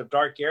darkest of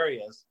dark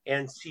areas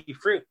and see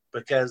fruit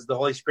because the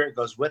Holy Spirit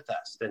goes with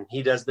us and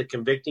he does the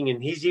convicting,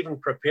 and he's even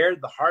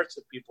prepared the hearts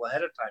of people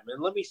ahead of time.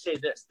 And let me say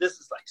this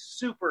is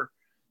super,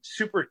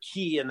 super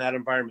key in that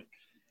environment.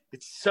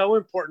 It's so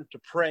important to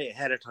pray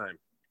ahead of time.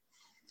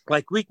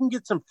 We can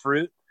get some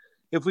fruit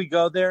if we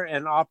go there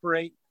and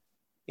operate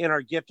in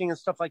our gifting and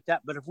stuff like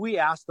that. But if we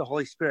ask the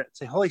Holy Spirit,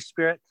 say, Holy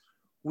Spirit,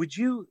 would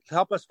you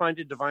help us find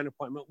a divine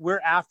appointment?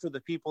 We're after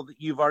the people that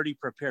you've already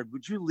prepared.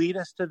 Would you lead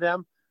us to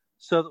them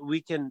so that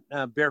we can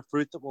bear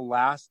fruit that will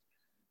last?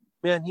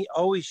 Man, he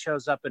always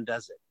shows up and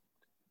does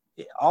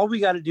it. All we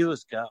got to do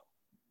is go.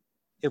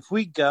 If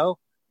we go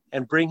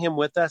and bring him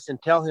with us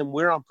and tell him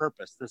we're on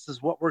purpose, this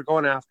is what we're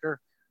going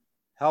after,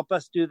 help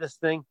us do this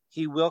thing,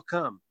 he will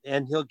come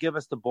and he'll give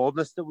us the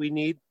boldness that we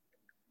need.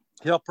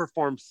 He'll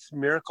perform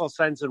miracle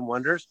signs and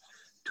wonders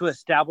to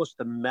establish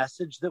the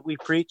message that we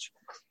preach.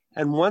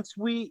 And once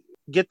we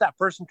get that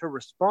person to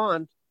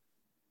respond,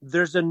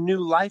 there's a new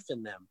life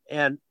in them.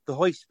 And the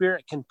Holy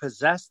Spirit can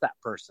possess that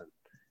person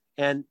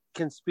and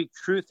can speak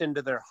truth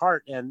into their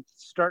heart and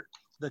start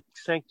the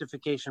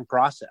sanctification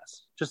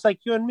process. Just like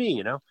you and me,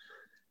 you know.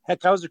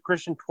 Heck, I was a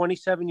Christian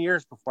 27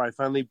 years before I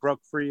finally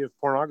broke free of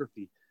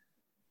pornography.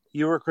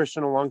 You were a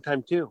Christian a long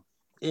time too.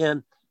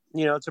 And,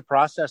 you know, it's a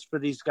process for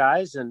these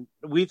guys. And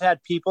we've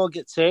had people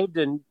get saved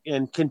and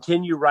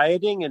continue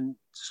rioting, and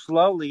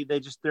slowly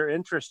their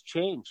interest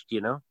changed,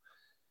 you know.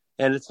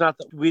 And it's not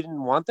that we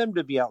didn't want them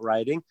to be out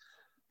rioting,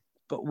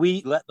 but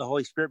we let the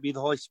Holy Spirit be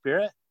the Holy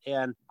Spirit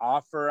and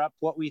offer up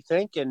what we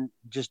think and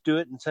just do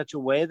it in such a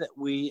way that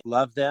we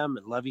love them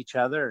and love each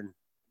other,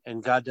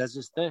 and God does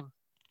his thing.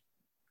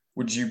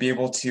 Would you be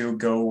able to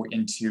go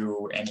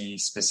into any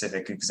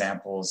specific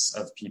examples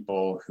of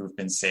people who've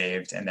been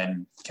saved and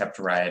then kept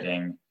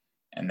rioting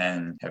and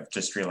then have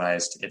just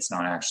realized it's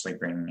not actually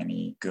bringing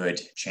any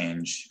good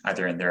change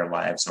either in their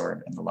lives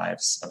or in the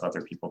lives of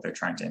other people they're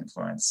trying to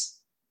influence?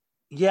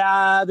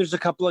 Yeah, there's a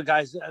couple of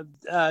guys.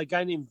 A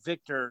guy named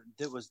Victor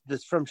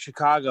that's from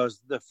Chicago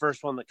is the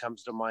first one that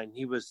comes to mind.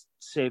 He was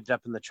saved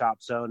up in the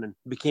chop zone and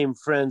became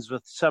friends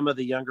with some of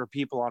the younger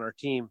people on our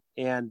team,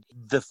 and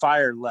the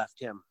fire left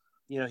him.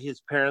 You know,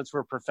 his parents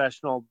were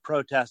professional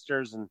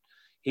protesters, and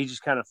he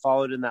just kind of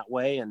followed in that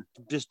way and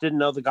just didn't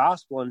know the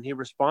gospel, and he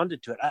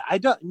responded to it.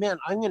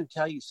 I'm going to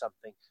tell you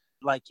something.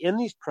 Like in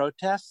these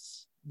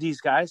protests, these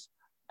guys,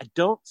 I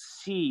don't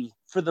see,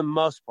 for the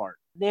most part,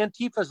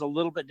 Antifa is a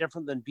little bit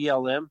different than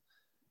BLM,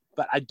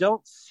 but I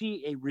don't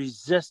see a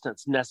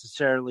resistance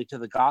necessarily to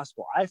the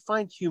gospel. I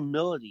find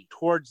humility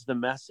towards the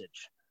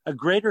message, a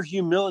greater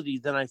humility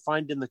than I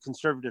find in the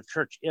conservative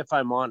church, if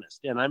I'm honest.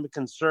 And I'm a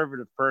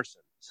conservative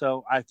person,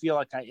 so I feel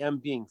like I am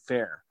being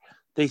fair.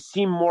 They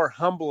seem more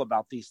humble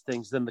about these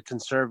things than the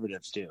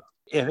conservatives do,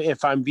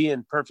 if I'm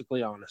being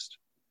perfectly honest.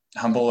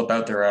 Humble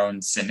about their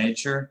own sin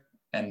nature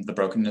and the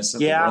brokenness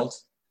of the world?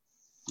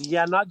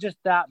 Yeah, not just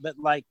that, but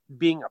like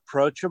being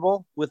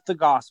approachable with the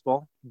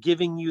gospel,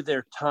 giving you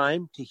their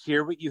time to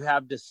hear what you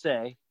have to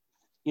say,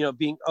 you know,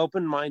 being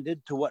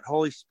open-minded to what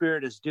Holy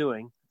Spirit is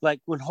doing.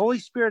 Like when Holy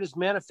Spirit is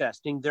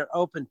manifesting, they're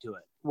open to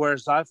it.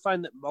 Whereas I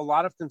find that a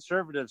lot of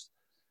conservatives,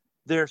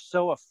 they're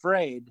so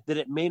afraid that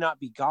it may not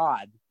be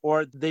God,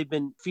 or they've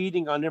been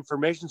feeding on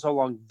information so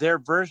long. Their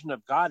version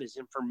of God is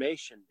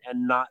information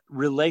and not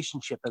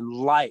relationship and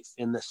life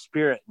in the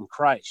Spirit in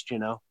Christ, you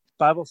know.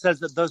 Bible says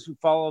that those who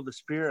follow the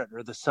Spirit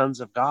are the sons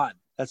of God.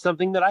 That's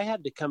something that I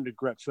had to come to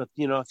grips with,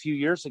 you know, a few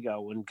years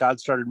ago when God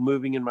started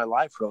moving in my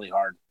life really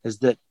hard, is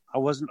that I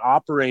wasn't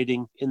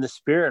operating in the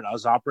Spirit. I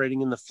was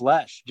operating in the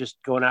flesh, just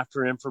going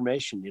after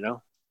information, you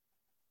know.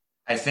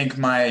 I think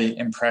my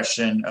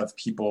impression of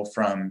people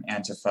from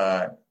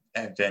Antifa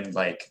have been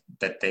like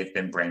that they've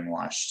been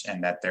brainwashed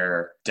and that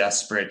they're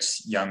desperate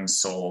young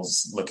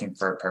souls looking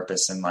for a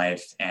purpose in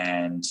life.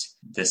 And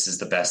this is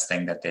the best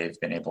thing that they've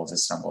been able to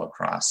stumble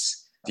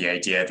across. The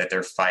idea that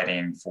they're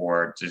fighting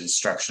for the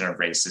destruction of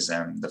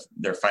racism,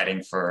 they're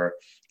fighting for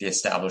the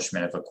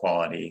establishment of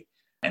equality,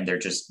 and they're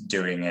just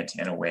doing it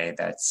in a way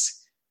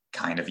that's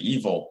kind of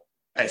evil.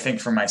 I think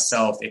for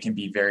myself, it can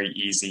be very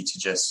easy to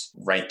just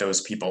write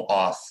those people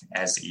off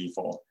as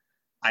evil.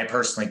 I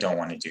personally don't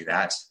want to do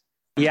that.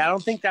 Yeah, I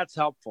don't think that's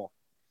helpful.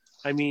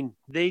 I mean,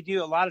 they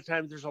do a lot of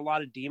times, there's a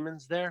lot of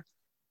demons there,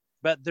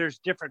 but there's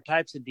different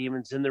types of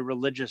demons in the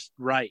religious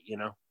right, you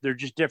know. They're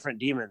just different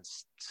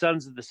demons.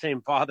 Sons of the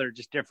same father,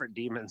 just different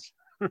demons.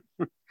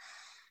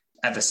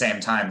 At the same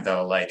time,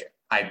 though, like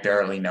I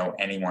barely know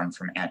anyone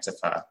from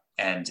Antifa,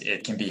 and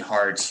it can be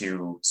hard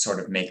to sort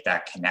of make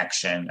that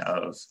connection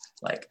of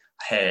like,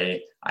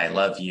 hey, I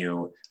love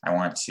you. I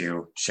want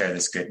to share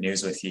this good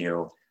news with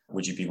you.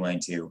 Would you be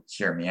willing to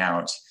hear me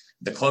out?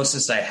 The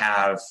closest I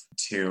have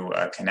to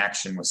a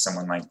connection with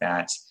someone like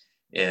that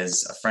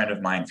is a friend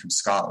of mine from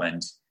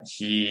Scotland.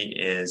 He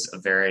is a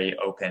very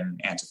open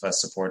Antifa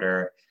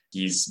supporter.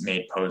 He's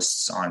made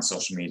posts on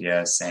social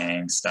media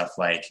saying stuff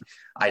like,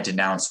 I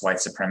denounce white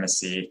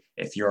supremacy.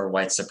 If you're a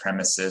white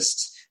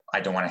supremacist,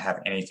 I don't want to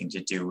have anything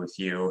to do with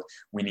you.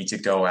 We need to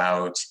go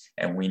out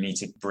and we need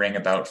to bring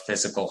about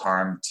physical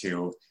harm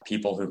to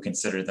people who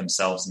consider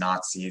themselves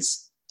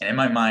Nazis. And in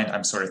my mind,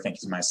 I'm sort of thinking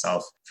to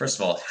myself, first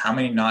of all, how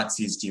many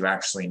Nazis do you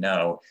actually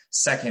know?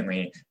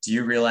 Secondly, do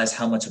you realize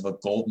how much of a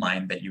gold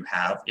mine that you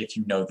have if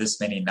you know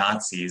this many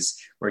Nazis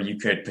where you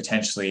could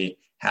potentially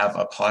have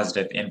a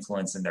positive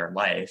influence in their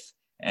life,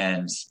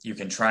 and you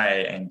can try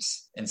and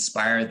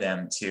inspire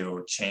them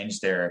to change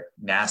their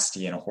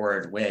nasty and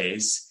horrid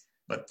ways?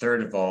 But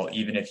third of all,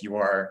 even if you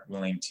are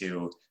willing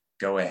to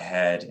go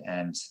ahead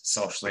and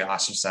socially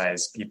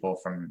ostracize people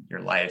from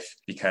your life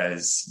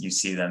because you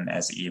see them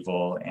as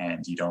evil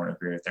and you don't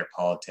agree with their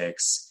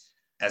politics.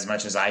 As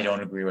much as I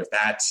don't agree with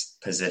that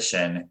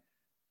position,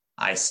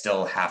 I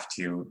still have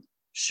to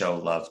show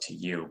love to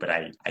you, but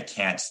I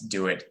can't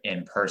do it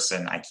in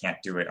person. I can't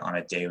do it on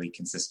a daily,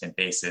 consistent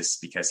basis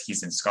because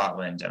he's in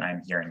Scotland and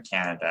I'm here in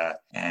Canada.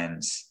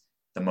 And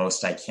the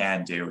most I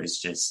can do is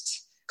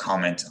just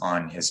comment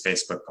on his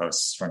Facebook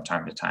posts from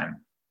time to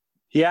time.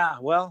 Yeah,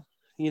 well,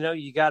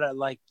 you got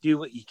to do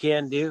what you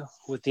can do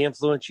with the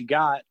influence you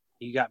got.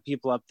 You got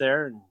people up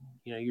there and,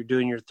 you're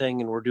doing your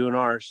thing and we're doing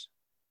ours.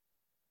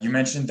 You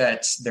mentioned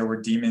that there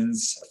were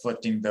demons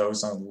afflicting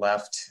those on the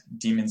left,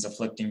 demons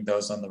afflicting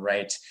those on the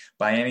right.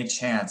 By any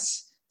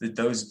chance, did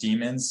those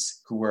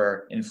demons who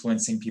were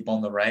influencing people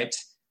on the right,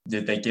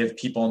 did they give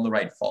people on the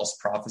right false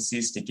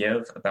prophecies to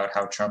give about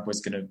how Trump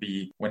was going to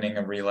be winning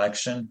a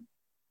re-election?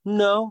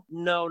 No,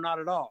 not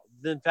at all.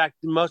 In fact,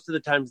 most of the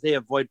times they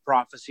avoid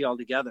prophecy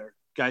altogether,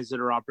 guys that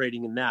are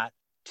operating in that.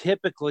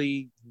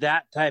 Typically,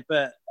 that type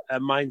of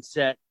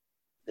mindset,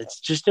 it's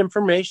just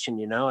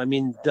information, I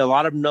mean, a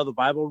lot of them know the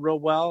Bible real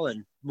well.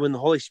 And when the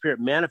Holy Spirit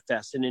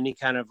manifests in any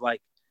kind of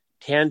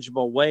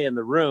tangible way in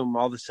the room,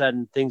 all of a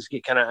sudden things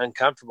get kind of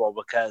uncomfortable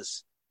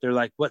because they're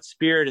like, what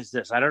spirit is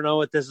this? I don't know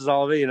what this is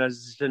all about.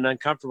 It's just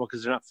uncomfortable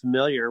because they're not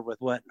familiar with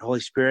what the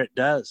Holy Spirit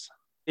does.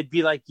 It'd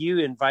be like you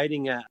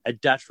inviting a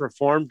Dutch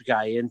Reformed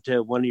guy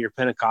into one of your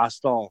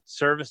Pentecostal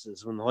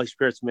services when the Holy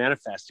Spirit's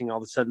manifesting. All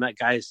of a sudden, that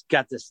guy's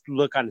got this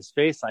look on his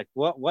face like,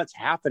 what's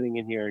happening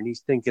in here? And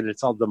he's thinking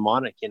it's all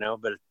demonic,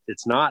 but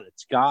it's not.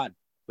 It's God.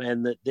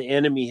 And the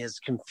enemy has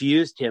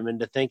confused him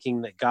into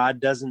thinking that God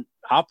doesn't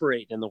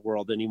operate in the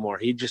world anymore.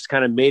 He just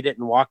kind of made it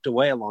and walked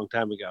away a long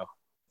time ago.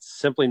 It's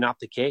simply not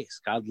the case.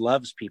 God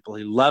loves people.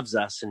 He loves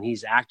us, and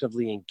he's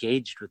actively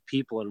engaged with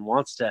people and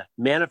wants to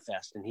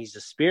manifest, and he's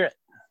a spirit.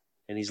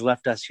 And he's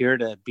left us here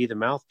to be the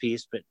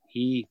mouthpiece, but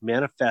he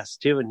manifests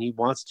too, and he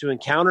wants to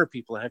encounter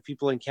people and have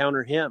people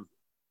encounter him.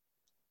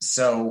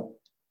 So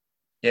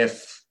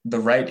if the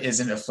right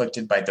isn't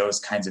afflicted by those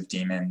kinds of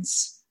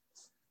demons,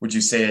 would you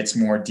say it's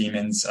more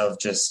demons of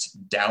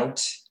just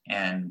doubt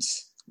and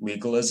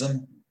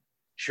legalism?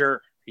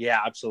 Sure. Yeah,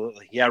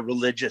 absolutely. Yeah,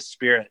 religious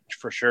spirit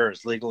for sure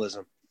is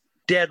legalism.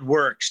 Dead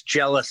works,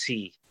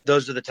 jealousy.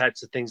 Those are the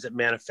types of things that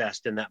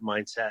manifest in that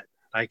mindset.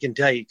 I can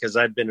tell you because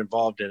I've been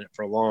involved in it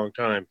for a long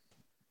time.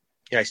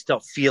 Yeah, I still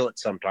feel it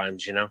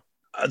sometimes,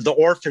 The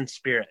orphan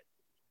spirit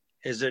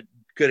is a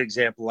good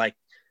example, like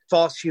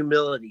false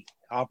humility,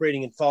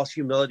 operating in false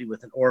humility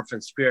with an orphan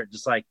spirit,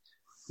 just like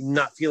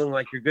not feeling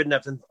like you're good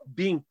enough and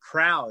being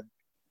proud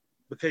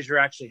because you're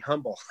actually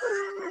humble.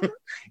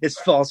 It's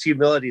false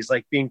humility. It's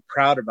like being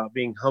proud about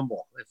being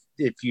humble,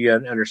 if you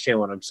understand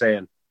what I'm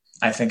saying.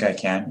 I think I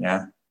can,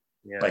 yeah.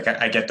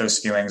 I get those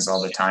feelings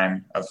all the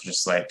time of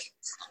just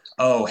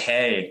oh,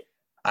 hey,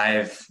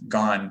 I've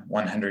gone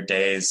 100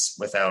 days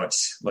without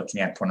looking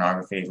at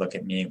pornography. Look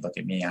at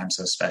me. I'm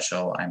so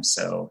special. I'm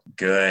so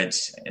good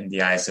in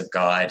the eyes of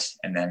God.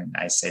 And then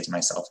I say to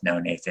myself, no,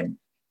 Nathan,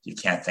 you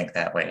can't think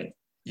that way.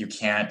 You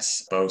can't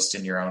boast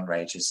in your own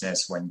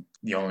righteousness when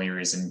the only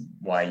reason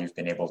why you've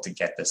been able to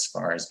get this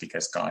far is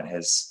because God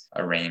has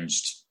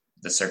arranged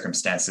the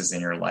circumstances in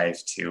your life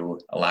to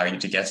allow you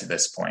to get to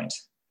this point.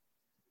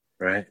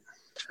 Right.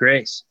 It's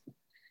grace.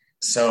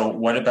 So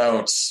what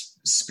about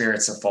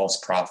spirits of false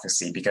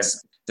prophecy?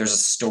 Because there's a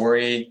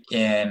story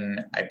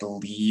in, I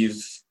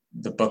believe,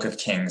 the Book of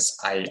Kings.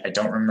 I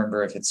don't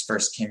remember if it's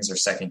First Kings or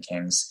Second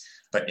Kings,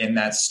 but in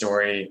that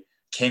story,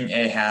 King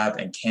Ahab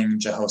and King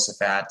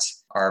Jehoshaphat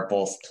are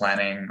both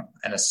planning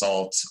an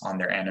assault on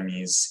their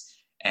enemies.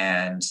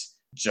 And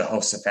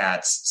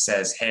Jehoshaphat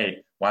says, hey,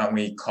 why don't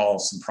we call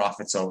some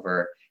prophets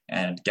over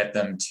and get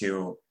them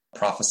to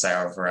prophesy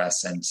over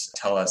us and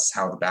tell us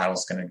how the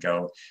battle's going to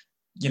go,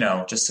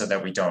 just so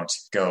that we don't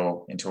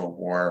go into a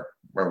war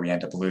where we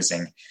end up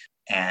losing.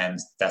 And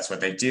that's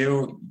what they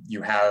do.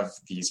 You have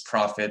these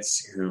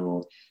prophets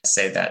who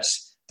say that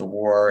the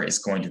war is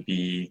going to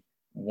be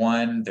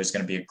won. There's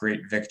going to be a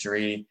great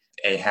victory.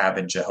 Ahab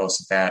and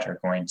Jehoshaphat are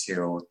going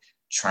to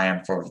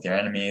triumph over their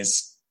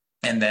enemies.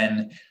 And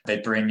then they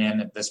bring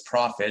in this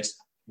prophet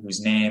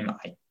whose name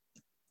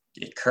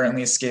it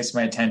currently escapes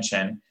my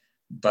attention,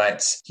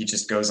 but he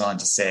just goes on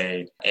to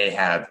say,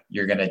 Ahab,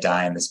 you're going to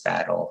die in this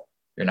battle.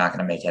 You're not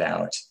going to make it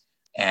out.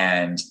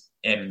 And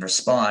in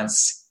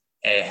response,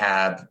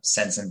 Ahab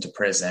sends him to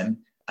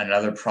prison.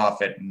 Another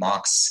prophet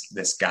mocks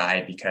this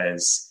guy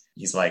because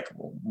he's like,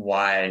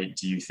 why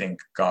do you think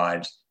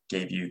God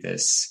gave you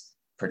this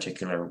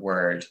particular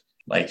word?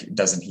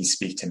 Doesn't he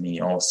speak to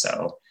me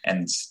also?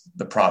 And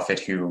the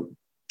prophet who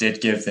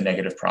did give the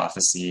negative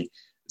prophecy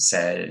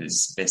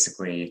says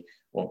basically,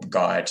 well,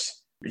 God,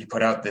 he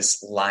put out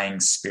this lying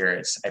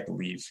spirit, I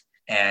believe,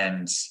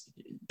 and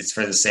it's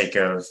for the sake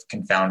of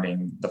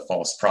confounding the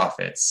false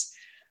prophets.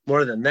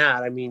 More than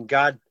that, I mean,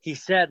 God, he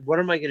said, what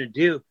am I going to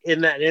do?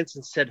 In that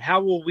instance said,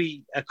 how will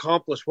we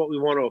accomplish what we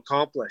want to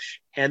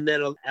accomplish? And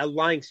then a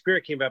lying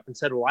spirit came up and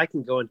said, well, I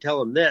can go and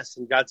tell him this.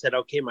 And God said,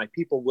 okay, my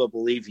people will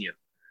believe you.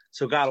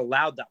 So God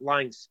allowed that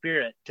lying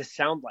spirit to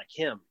sound like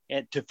him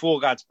and to fool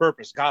God's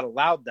purpose. God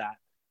allowed that.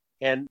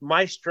 And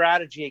my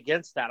strategy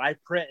against that, I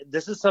pray,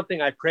 this is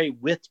something I pray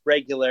with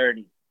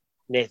regularity,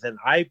 Nathan.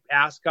 I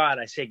ask God,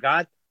 I say,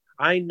 God,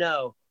 I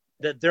know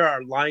that there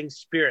are lying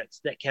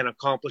spirits that can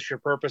accomplish your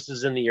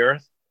purposes in the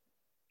earth.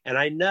 And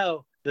I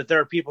know that there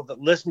are people that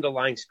listen to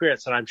lying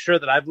spirits. And I'm sure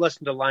that I've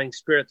listened to lying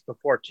spirits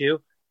before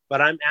too, but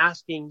I'm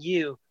asking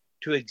you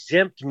to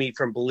exempt me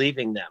from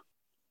believing them.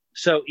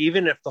 So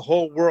even if the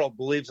whole world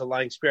believes a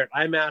lying spirit,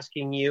 I'm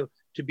asking you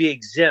to be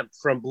exempt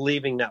from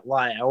believing that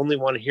lie. I only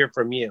want to hear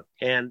from you.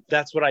 And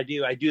that's what I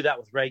do. I do that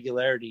with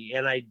regularity.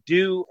 And I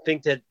do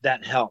think that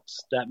that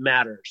helps. That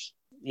matters.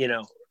 You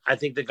know, I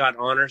think that God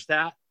honors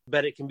that,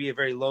 but it can be a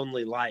very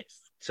lonely life.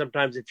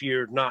 Sometimes if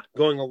you're not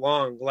going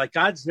along, like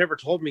God's never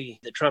told me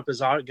that Trump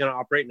is going to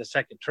operate in a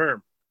second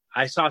term.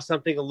 I saw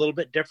something a little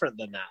bit different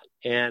than that.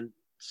 And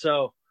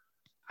so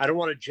I don't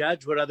want to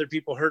judge what other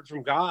people heard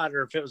from God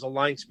or if it was a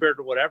lying spirit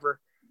or whatever,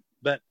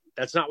 but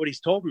that's not what he's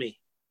told me.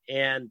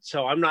 And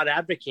so I'm not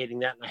advocating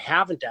that. And I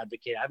haven't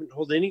advocated. I haven't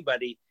told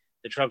anybody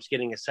that Trump's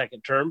getting a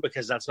second term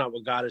because that's not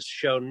what God has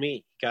shown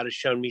me. God has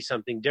shown me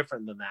something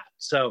different than that.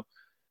 So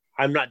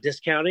I'm not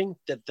discounting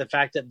that the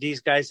fact that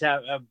these guys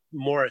have a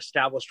more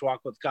established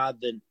walk with God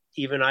than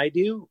even I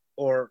do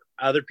or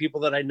other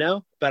people that I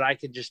know, but I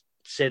could just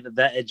say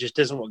that it just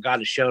isn't what God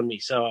has shown me.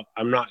 So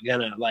I'm not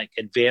going to like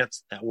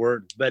advance that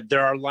word, but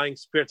there are lying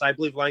spirits. I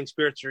believe lying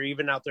spirits are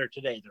even out there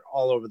today. They're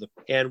all over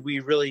and we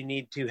really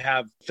need to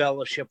have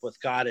fellowship with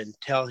God and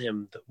tell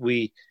him that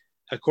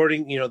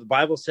the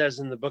Bible says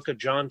in the book of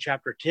John,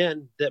 chapter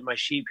 10, that my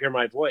sheep hear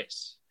my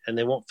voice and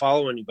they won't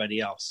follow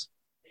anybody else.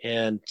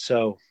 And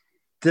so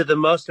to the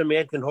most a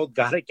man can hold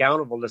God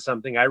accountable to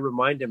something, I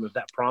remind him of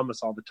that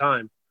promise all the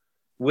time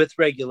with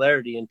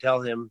regularity and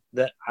tell him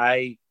that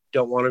I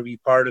don't want to be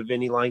part of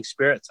any lying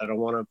spirits. I don't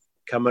want to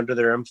come under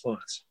their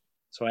influence.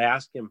 So I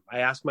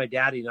asked my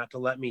daddy not to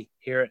let me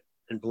hear it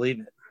and believe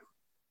it.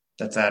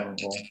 That's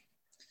admirable.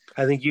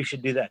 I think you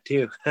should do that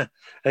too. I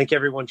think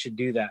everyone should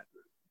do that.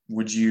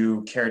 Would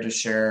you care to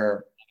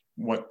share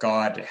what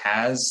God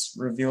has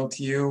revealed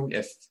to you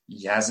if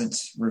he hasn't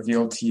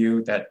revealed to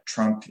you that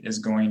Trump is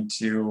going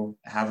to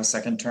have a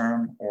second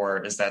term,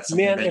 or is that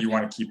something that you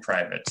want to keep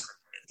private?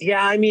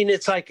 Yeah, I mean,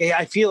 it's like,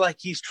 I feel like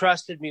he's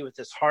trusted me with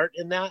his heart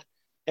in that.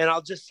 And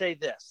I'll just say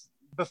this,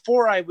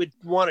 before I would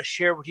want to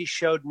share what he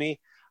showed me,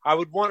 I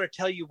would want to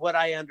tell you what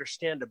I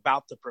understand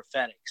about the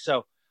prophetic.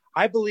 So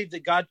I believe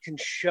that God can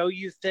show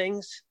you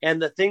things,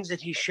 and the things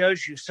that he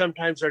shows you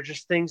sometimes are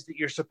just things that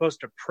you're supposed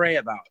to pray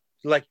about,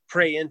 like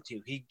pray into.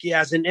 He,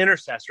 as an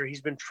intercessor,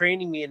 he's been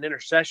training me in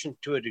intercession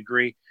to a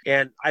degree.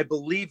 And I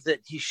believe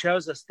that he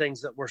shows us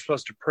things that we're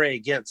supposed to pray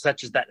against,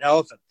 such as that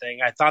elephant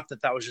thing. I thought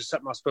that was just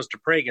something I was supposed to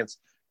pray against.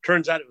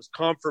 Turns out it was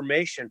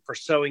confirmation for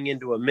sowing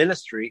into a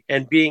ministry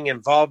and being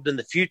involved in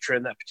the future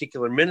in that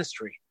particular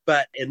ministry.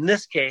 But in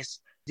this case,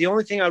 the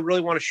only thing I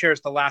really want to share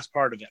is the last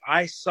part of it.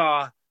 I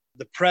saw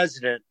the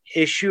president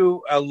issue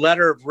a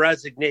letter of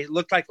resignation. It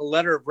looked like a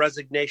letter of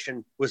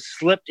resignation was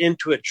slipped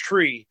into a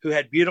tree who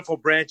had beautiful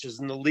branches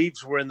and the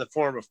leaves were in the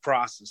form of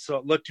crosses. So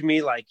it looked to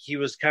me like he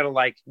was kind of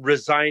like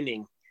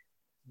resigning.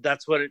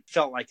 That's what it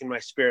felt like in my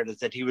spirit, is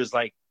that he was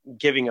like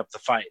giving up the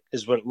fight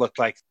is what it looked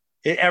like.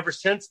 Ever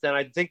since then,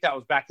 I think that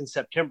was back in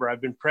September. I've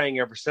been praying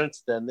ever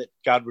since then that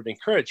God would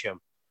encourage him.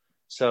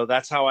 So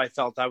that's how I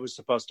felt I was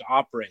supposed to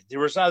operate. There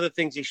was other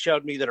things he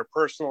showed me that are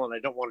personal, and I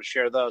don't want to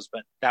share those,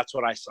 but that's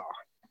what I saw.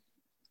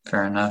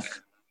 Fair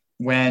enough.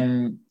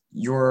 When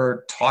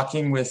you're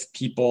talking with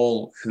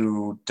people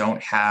who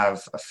don't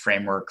have a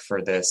framework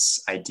for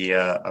this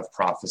idea of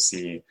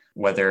prophecy,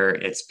 whether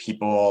it's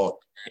people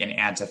in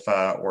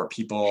Antifa or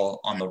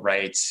people on the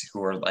right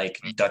who are like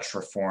Dutch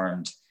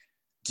Reformed,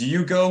 do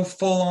you go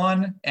full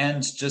on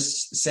and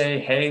just say,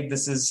 hey,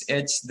 this is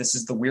it, this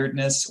is the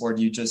weirdness, or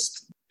do you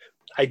just...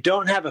 I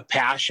don't have a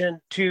passion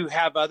to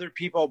have other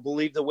people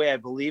believe the way I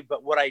believe,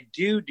 but what I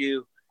do,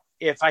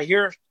 if I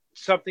hear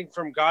something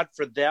from God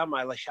for them,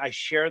 I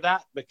share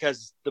that,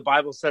 because the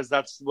Bible says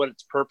that's what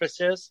its purpose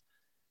is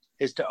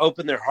to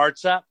open their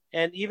hearts up.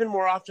 And even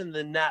more often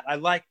than that, I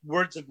like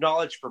words of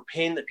knowledge for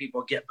pain that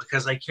people get,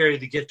 because I carry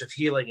the gift of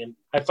healing. And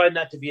I find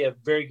that to be a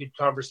very good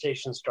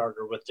conversation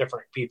starter with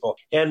different people.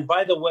 And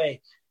by the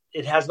way,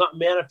 it has not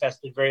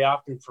manifested very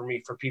often for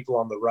me for people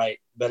on the right,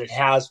 but it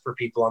has for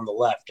people on the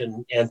left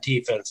and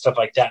Antifa and stuff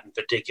like that in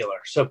particular.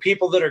 So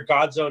people that are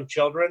God's own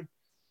children,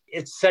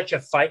 it's such a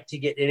fight to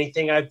get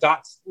anything. I've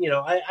got,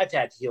 I've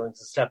had healings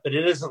and stuff, but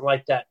it isn't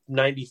like that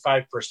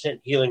 95%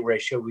 healing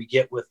ratio we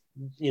get with,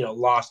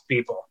 lost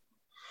people.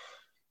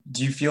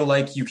 Do you feel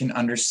like you can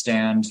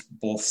understand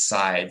both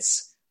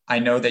sides? I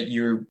know that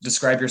you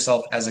describe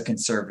yourself as a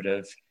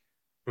conservative,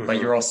 mm-hmm.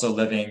 but you're also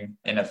living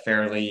in a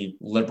fairly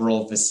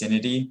liberal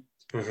vicinity.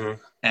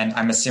 Mm-hmm. And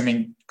I'm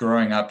assuming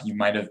growing up, you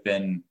might have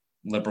been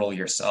liberal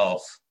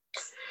yourself.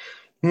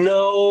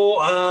 No,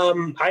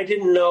 I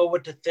didn't know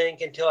what to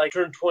think until I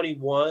turned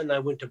 21. I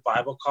went to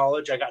Bible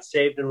college. I got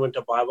saved and went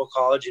to Bible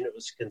college, and it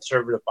was a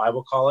conservative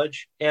Bible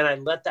college. And I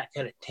let that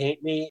kind of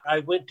taint me. I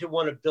went to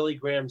one of Billy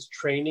Graham's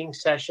training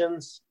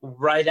sessions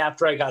right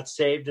after I got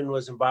saved and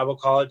was in Bible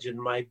college. And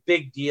my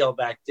big deal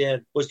back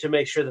then was to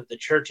make sure that the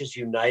church is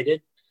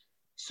united.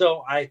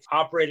 So I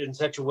operated in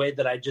such a way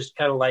that I just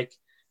kind of like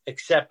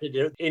accepted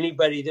it.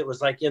 Anybody that was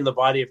like in the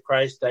body of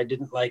Christ, I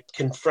didn't like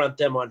confront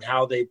them on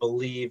how they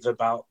believe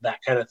about that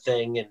kind of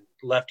thing and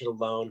left it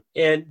alone.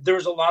 And there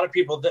was a lot of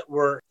people that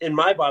were in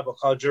my Bible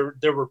college.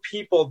 There were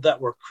people that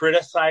were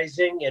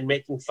criticizing and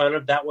making fun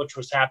of that which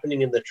was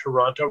happening in the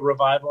Toronto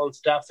revival and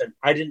stuff. And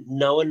I didn't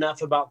know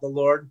enough about the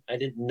Lord. I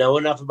didn't know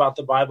enough about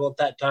the Bible at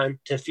that time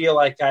to feel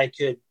like I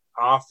could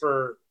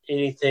offer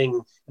anything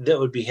that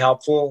would be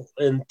helpful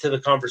into the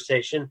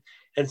conversation.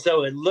 And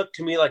so it looked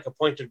to me like a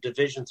point of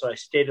division. So I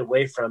stayed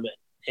away from it.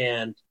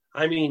 And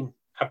I mean,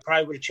 I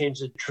probably would have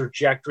changed the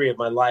trajectory of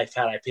my life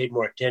had I paid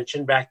more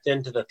attention back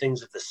then to the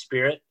things of the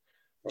Spirit.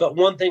 But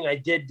one thing I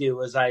did do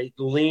was I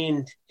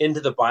leaned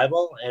into the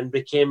Bible and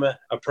became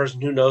a person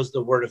who knows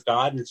the Word of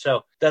God. And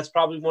so that's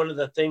probably one of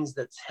the things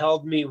that's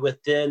held me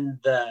within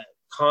the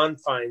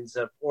confines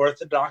of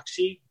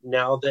orthodoxy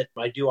now that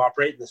I do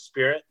operate in the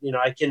Spirit. You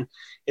know,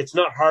 it's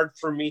not hard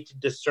for me to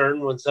discern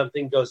when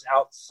something goes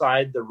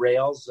outside the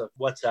rails of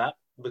what's up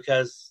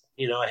because,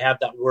 you know, I have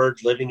that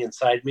word living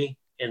inside me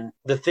and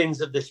the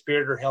things of the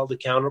Spirit are held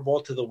accountable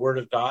to the Word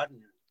of God.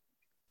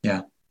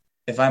 Yeah.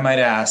 If I might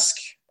ask,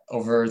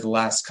 over the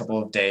last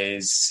couple of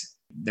days,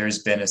 there's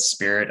been a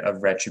spirit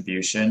of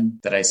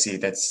retribution that I see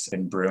that's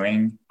been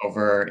brewing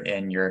over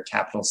in your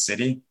capital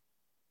city.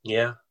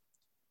 Yeah.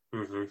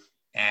 Mm-hmm.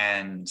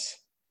 And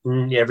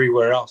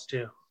everywhere else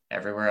too.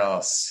 Everywhere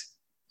else.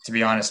 To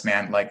be honest,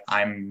 man, like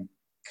I'm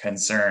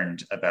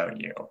concerned about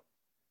you.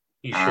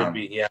 You should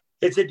be, yeah.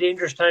 It's a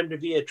dangerous time to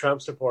be a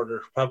Trump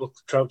supporter, public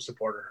Trump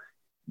supporter.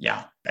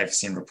 Yeah. I've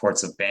seen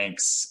reports of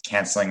banks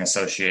canceling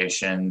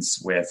associations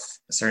with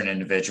certain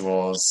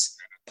individuals.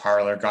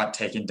 Parler got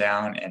taken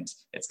down and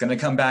it's going to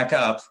come back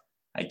up.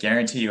 I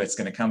guarantee you it's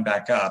going to come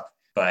back up.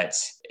 But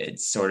it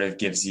sort of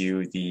gives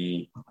you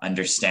the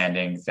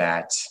understanding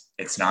that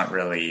it's not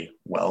really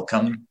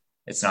welcome.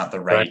 It's not the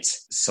right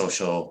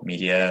social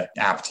media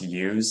app to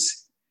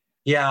use.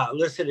 Yeah,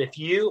 listen, if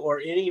you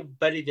or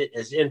anybody that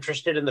is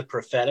interested in the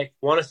prophetic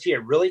want to see a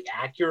really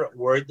accurate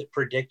word that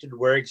predicted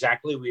where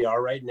exactly we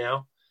are right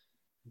now,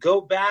 go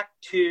back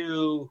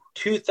to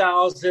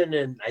 2000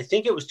 and I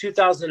think it was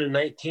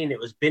 2019. It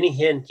was Benny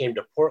Hinn came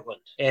to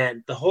Portland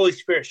and the Holy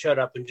Spirit showed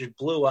up and just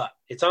blew up.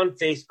 It's on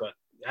Facebook.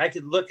 I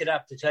could look it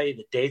up to tell you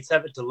the dates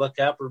of it to look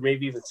up or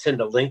maybe even send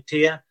a link to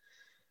you.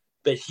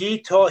 But he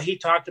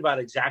talked about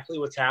exactly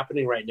what's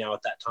happening right now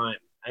at that time.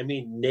 I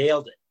mean,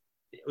 nailed it.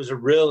 It was a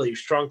really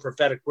strong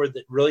prophetic word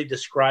that really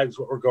describes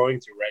what we're going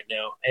through right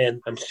now.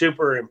 And I'm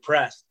super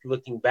impressed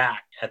looking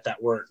back at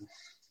that word.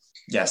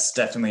 Yes,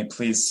 definitely.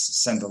 Please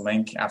send the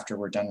link after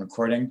we're done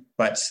recording.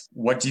 But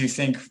what do you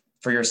think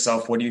for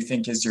yourself? What do you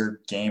think is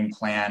your game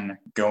plan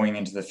going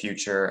into the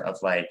future of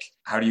like,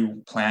 how do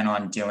you plan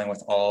on dealing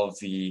with all of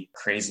the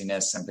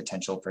craziness and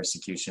potential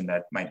persecution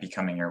that might be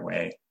coming your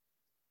way?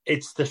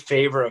 It's the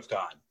favor of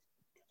God.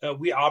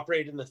 We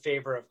operate in the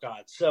favor of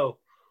God. So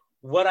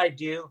what I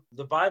do,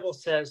 the Bible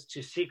says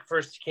to seek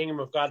first the kingdom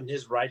of God and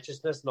his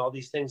righteousness, and all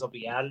these things will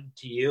be added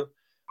to you.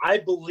 I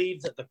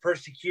believe that the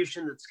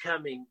persecution that's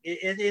coming,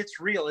 it's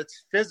real,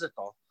 it's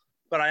physical.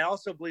 But I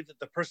also believe that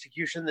the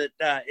persecution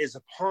that is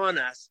upon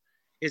us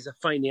is a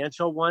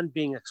financial one,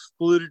 being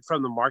excluded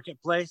from the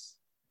marketplace.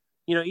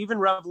 You know, even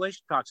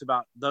Revelation talks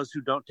about those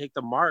who don't take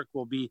the mark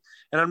will be,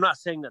 and I'm not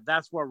saying that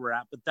that's where we're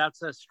at, but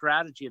that's a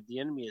strategy of the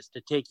enemy is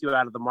to take you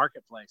out of the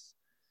marketplace.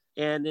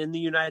 And in the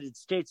United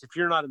States, if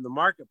you're not in the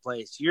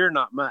marketplace, you're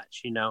not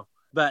much, you know.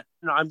 But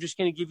I'm just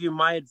going to give you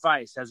my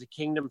advice as a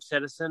kingdom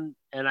citizen.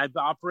 And I've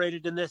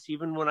operated in this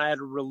even when I had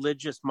a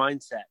religious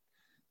mindset.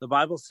 The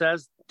Bible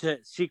says to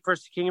seek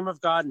first the kingdom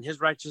of God and his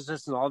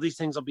righteousness, and all these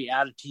things will be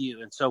added to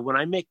you. And so when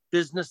I make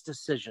business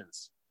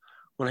decisions,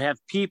 when I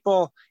have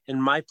people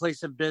in my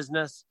place of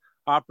business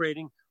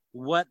operating,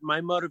 what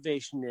my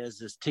motivation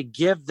is to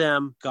give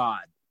them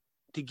God,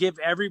 to give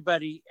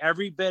everybody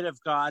every bit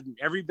of God and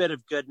every bit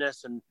of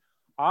goodness and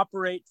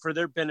operate for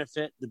their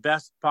benefit the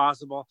best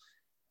possible,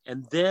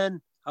 and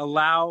then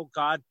allow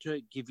God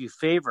to give you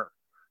favor.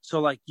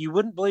 So like you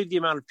wouldn't believe the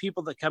amount of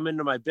people that come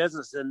into my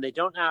business and they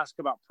don't ask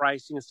about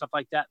pricing and stuff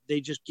like that.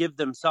 They just give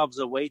themselves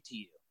away to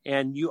you,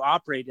 and you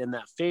operate in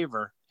that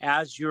favor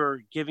as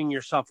you're giving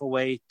yourself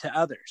away to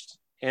others.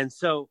 And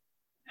so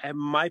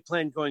my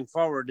plan going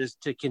forward is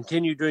to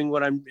continue doing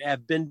what I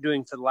have been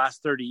doing for the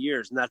last 30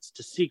 years. And that's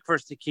to seek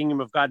first the kingdom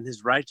of God and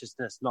his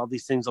righteousness, and all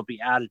these things will be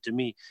added to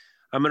me.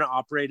 I'm going to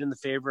operate in the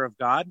favor of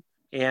God.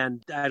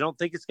 And I don't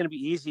think it's going to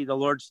be easy. The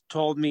Lord's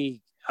told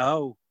me,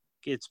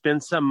 it's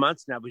been some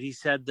months now, but he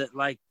said that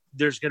like,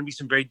 there's going to be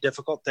some very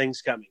difficult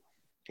things coming.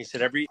 He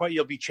said,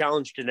 you'll be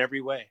challenged in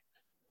every way.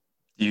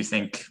 Do you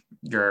think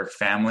your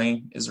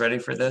family is ready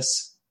for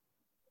this?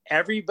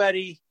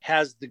 Everybody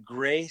has the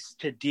grace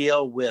to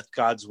deal with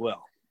God's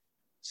will.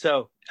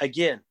 So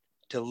again,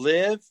 to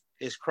live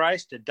is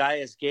Christ, to die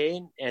is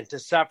gain, and to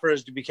suffer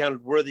is to be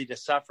counted worthy to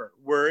suffer.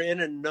 We're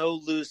in a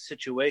no-lose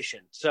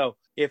situation. So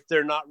if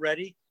they're not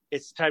ready,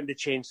 it's time to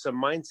change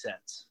some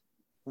mindsets.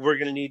 We're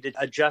going to need to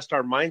adjust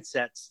our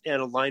mindsets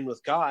and align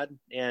with God,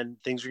 and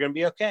things are going to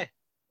be okay.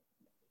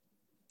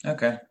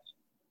 Okay.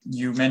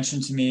 You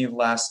mentioned to me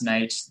last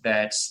night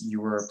that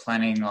you were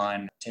planning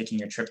on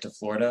taking a trip to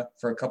Florida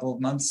for a couple of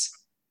months.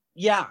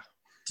 Yeah.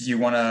 Do you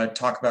want to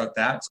talk about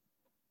that?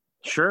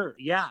 Sure.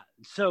 Yeah.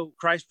 So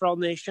Christ for All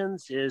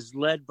Nations is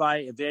led by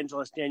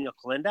evangelist Daniel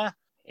Kalinda,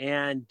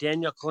 and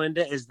Daniel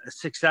Kalinda is the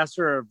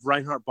successor of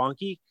Reinhard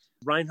Bonnke.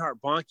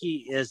 Reinhard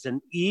Bonnke is an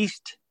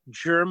East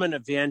German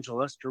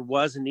evangelist, or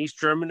was an East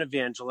German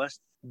evangelist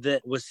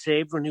that was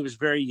saved when he was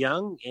very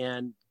young,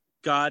 and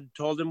God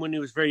told him when he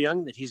was very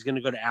young that he's going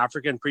to go to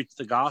Africa and preach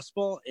the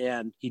gospel,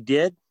 and he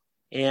did.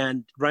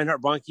 And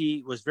Reinhard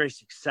Bonnke was very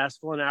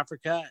successful in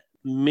Africa.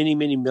 Many,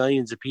 many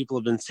millions of people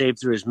have been saved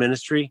through his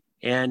ministry,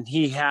 and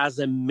he has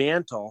a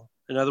mantle.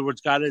 In other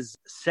words, God has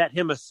set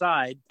him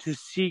aside to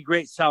see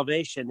great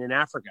salvation in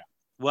Africa.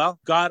 Well,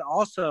 God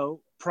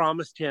also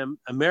promised him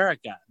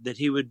America, that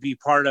he would be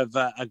part of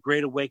a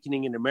great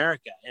awakening in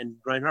America. And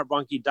Reinhard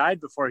Bonnke died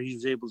before he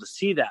was able to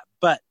see that.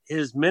 But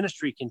his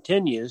ministry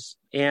continues,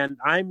 and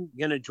I'm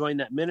going to join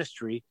that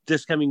ministry.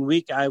 This coming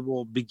week, I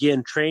will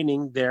begin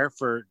training there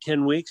for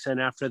 10 weeks. And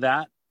after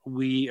that,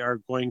 we are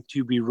going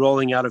to be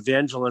rolling out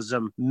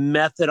evangelism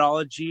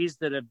methodologies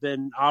that have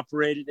been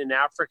operated in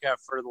Africa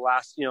for the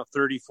last,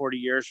 30, 40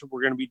 years.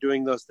 We're going to be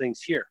doing those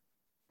things here.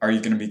 Are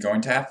you going to be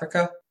going to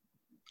Africa?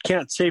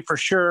 Can't say for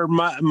sure.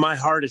 My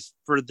heart is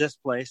for this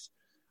place.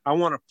 I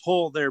want to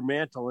pull their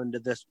mantle into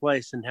this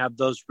place and have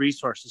those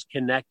resources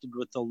connected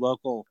with the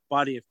local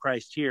body of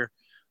Christ here.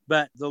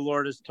 But the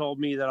Lord has told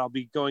me that I'll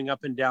be going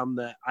up and down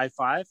the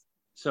I-5,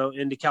 so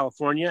into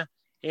California.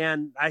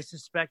 And I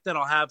suspect that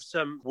I'll have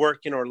some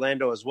work in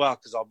Orlando as well,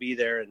 because I'll be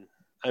there and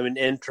I'm an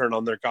intern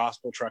on their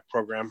gospel truck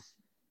program.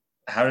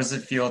 How does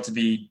it feel to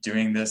be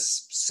doing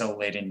this so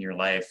late in your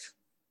life?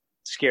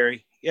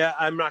 Scary. Yeah,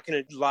 I'm not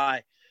going to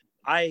lie.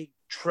 I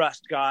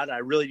trust God. I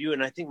really do.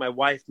 And I think my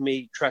wife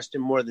may trust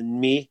him more than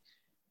me,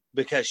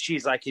 because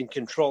she's like in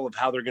control of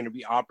how they're going to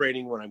be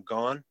operating when I'm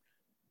gone.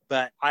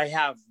 But I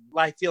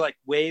feel like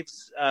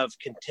waves of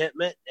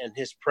contentment and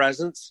his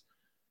presence.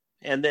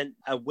 And then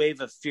a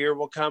wave of fear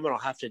will come, and I'll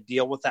have to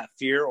deal with that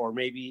fear, or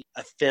maybe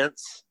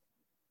offense.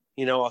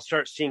 I'll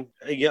start seeing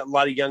a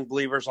lot of young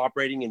believers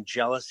operating in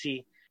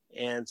jealousy.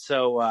 And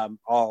so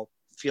I'll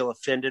feel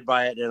offended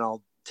by it, and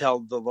I'll tell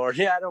the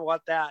Lord, I don't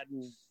want that,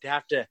 and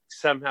have to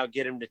somehow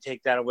get him to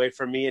take that away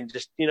from me. And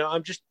just,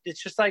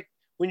 it's just like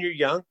when you're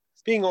young,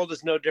 being old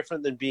is no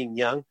different than being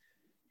young.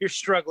 You're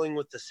struggling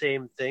with the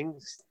same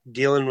things,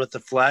 dealing with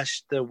the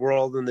flesh, the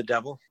world, and the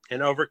devil,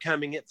 and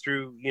overcoming it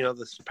through,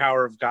 this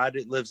power of God.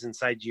 It lives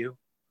inside you.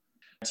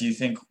 Do you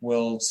think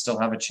we'll still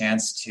have a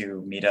chance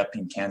to meet up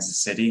in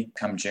Kansas City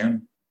come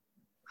June?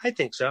 I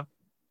think so.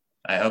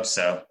 I hope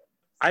so.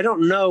 I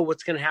don't know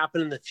what's going to happen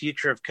in the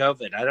future of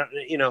COVID. I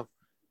don't,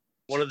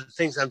 one of the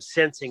things I'm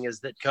sensing is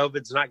that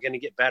COVID's not going to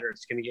get better.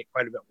 It's going to get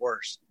quite a bit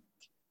worse.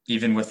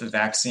 Even with the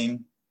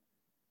vaccine?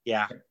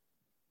 Yeah.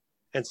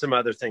 And some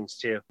other things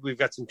too. We've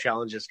got some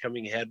challenges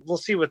coming ahead. We'll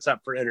see what's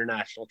up for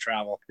international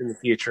travel in the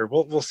future.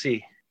 We'll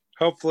see.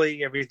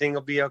 Hopefully everything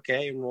will be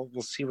okay, and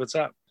we'll see what's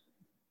up.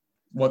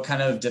 What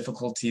kind of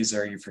difficulties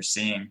are you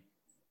foreseeing?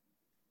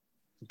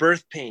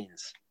 Birth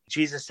pains.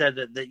 Jesus said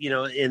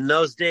that in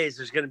those days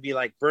there's going to be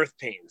like birth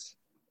pains,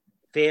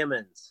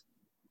 famines,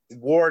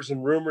 wars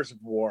and rumors of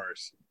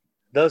wars,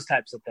 those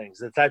types of things,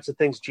 the types of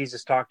things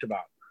Jesus talked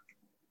about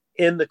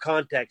in the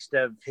context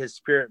of his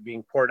spirit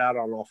being poured out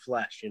on all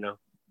flesh.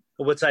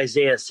 What's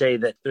Isaiah say?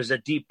 That there's a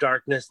deep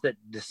darkness that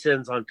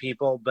descends on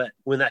people, but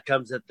when that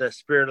comes, that the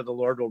Spirit of the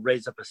Lord will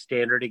raise up a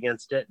standard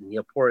against it, and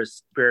he'll pour his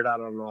spirit out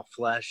on all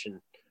flesh.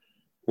 And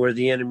where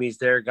the enemy's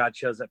there, God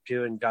shows up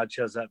too, and God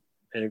shows up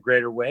in a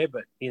greater way.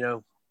 But,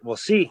 we'll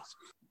see.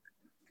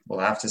 We'll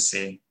have to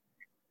see.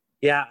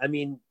 Yeah,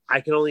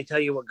 I can only tell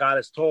you what God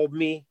has told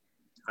me.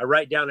 I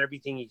write down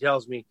everything he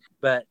tells me,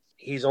 but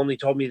he's only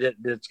told me that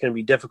it's going to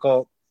be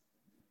difficult.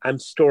 I'm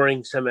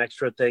storing some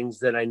extra things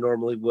that I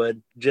normally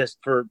would just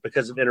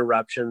because of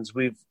interruptions.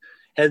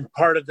 And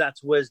part of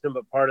that's wisdom,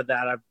 but part of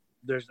that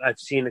I've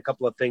seen a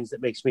couple of things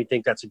that makes me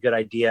think that's a good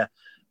idea.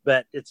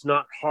 But it's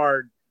not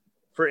hard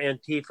for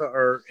Antifa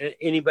or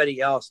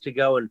anybody else to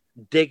go and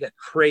dig a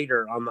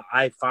crater on the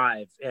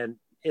I-5 and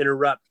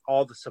interrupt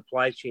all the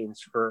supply chains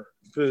for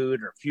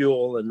food or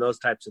fuel and those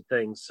types of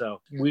things.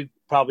 So we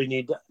probably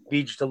need to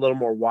be just a little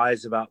more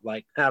wise about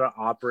like how to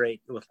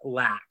operate with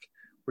lack.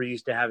 We're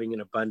used to having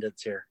an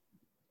abundance here.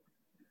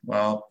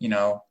 Well,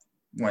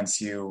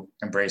 once you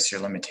embrace your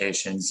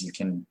limitations, you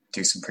can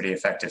do some pretty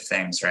effective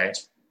things, right?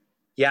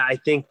 Yeah, I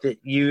think that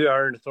you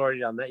are an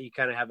authority on that. You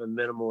kind of have a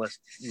minimalist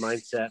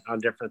mindset on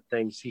different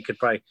things. You could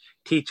probably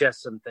teach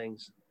us some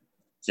things.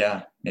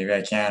 Yeah, maybe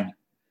I can.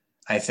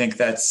 I think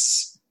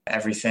that's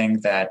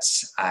everything that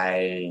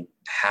I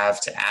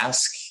have to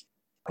ask.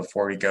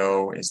 Before we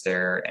go, is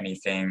there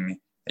anything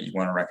that you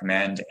want to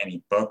recommend?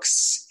 Any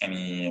books?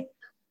 Any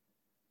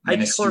ministries? I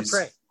just want to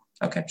pray.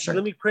 Okay, sure.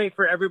 Let me pray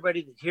for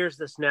everybody that hears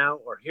this now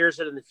or hears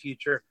it in the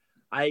future.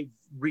 I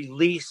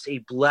release a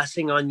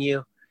blessing on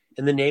you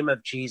in the name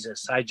of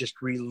Jesus. I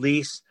just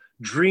release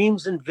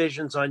dreams and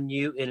visions on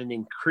you in an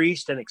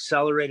increased and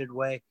accelerated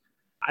way.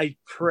 I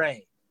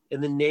pray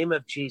in the name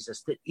of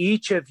Jesus that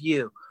each of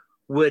you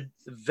would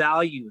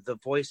value the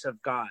voice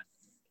of God,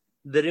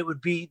 that it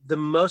would be the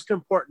most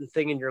important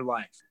thing in your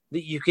life,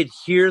 that you could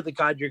hear the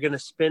God you're going to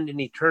spend an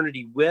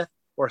eternity with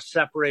or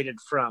separated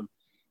from,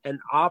 and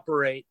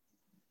operate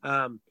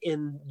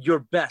in your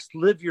best,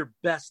 live your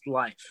best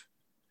life.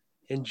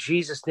 In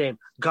Jesus' name,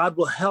 God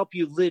will help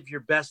you live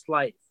your best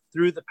life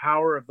through the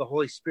power of the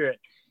Holy Spirit.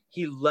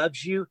 He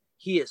loves you.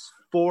 He is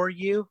for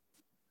you.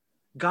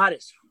 God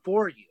is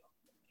for you,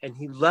 and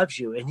he loves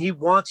you, and he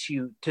wants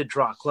you to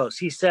draw close.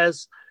 He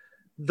says,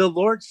 the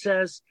Lord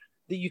says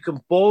that you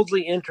can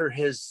boldly enter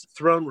his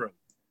throne room.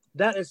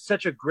 That is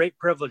such a great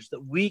privilege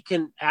that we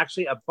can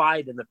actually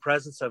abide in the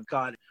presence of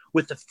God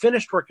with the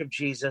finished work of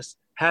Jesus,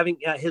 having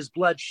his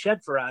blood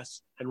shed for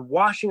us and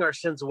washing our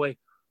sins away.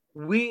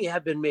 We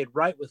have been made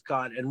right with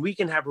God, and we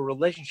can have a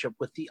relationship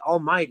with the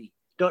Almighty.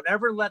 Don't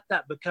ever let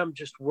that become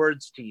just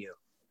words to you.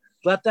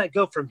 Let that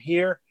go from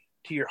here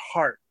to your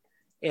heart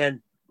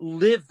and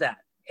live that.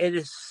 It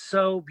is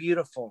so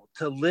beautiful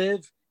to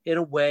live in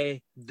a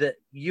way that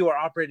you are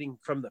operating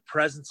from the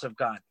presence of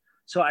God.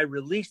 So I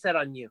release that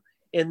on you.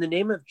 In the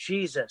name of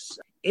Jesus,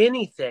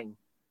 anything,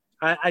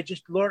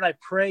 Lord, I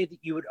pray that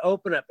you would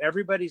open up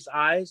everybody's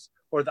eyes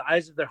or the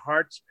eyes of their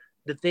hearts,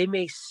 that they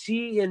may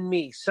see in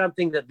me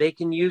something that they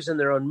can use in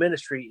their own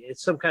ministry.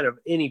 It's some kind of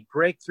any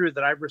breakthrough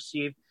that I've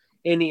received,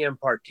 any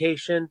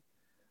impartation,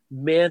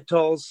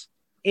 mantles,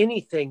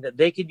 anything that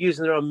they could use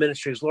in their own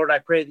ministries. Lord, I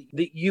pray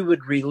that you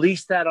would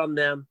release that on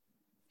them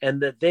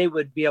and that they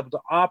would be able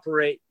to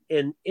operate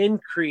in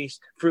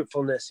increased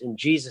fruitfulness in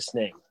Jesus'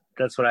 name.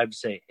 That's what I would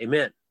say.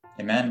 Amen.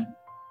 Amen.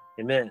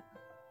 Amen.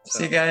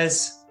 See you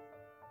guys.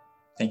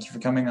 Thank you for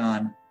coming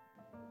on.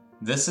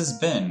 This has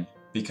been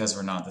Because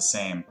We're Not the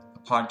Same, a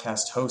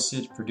podcast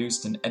hosted,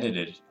 produced, and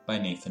edited by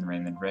Nathan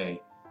Raymond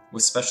Ray,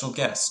 with special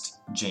guest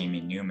Jamie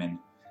Newman.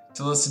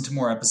 To listen to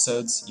more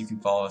episodes, you can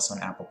follow us on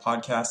Apple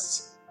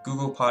Podcasts,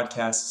 Google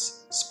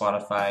Podcasts,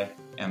 Spotify,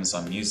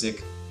 Amazon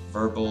Music,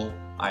 Verbal,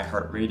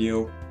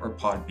 iHeartRadio, or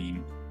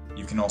Podbean.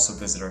 You can also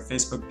visit our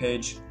Facebook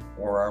page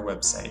or our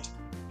website,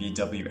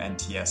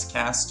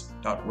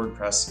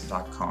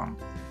 bwntscast.wordpress.com.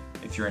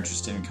 If you're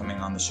interested in coming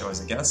on the show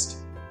as a guest,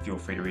 feel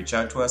free to reach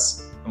out to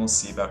us, and we'll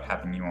see about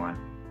having you on.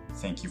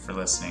 Thank you for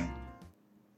listening.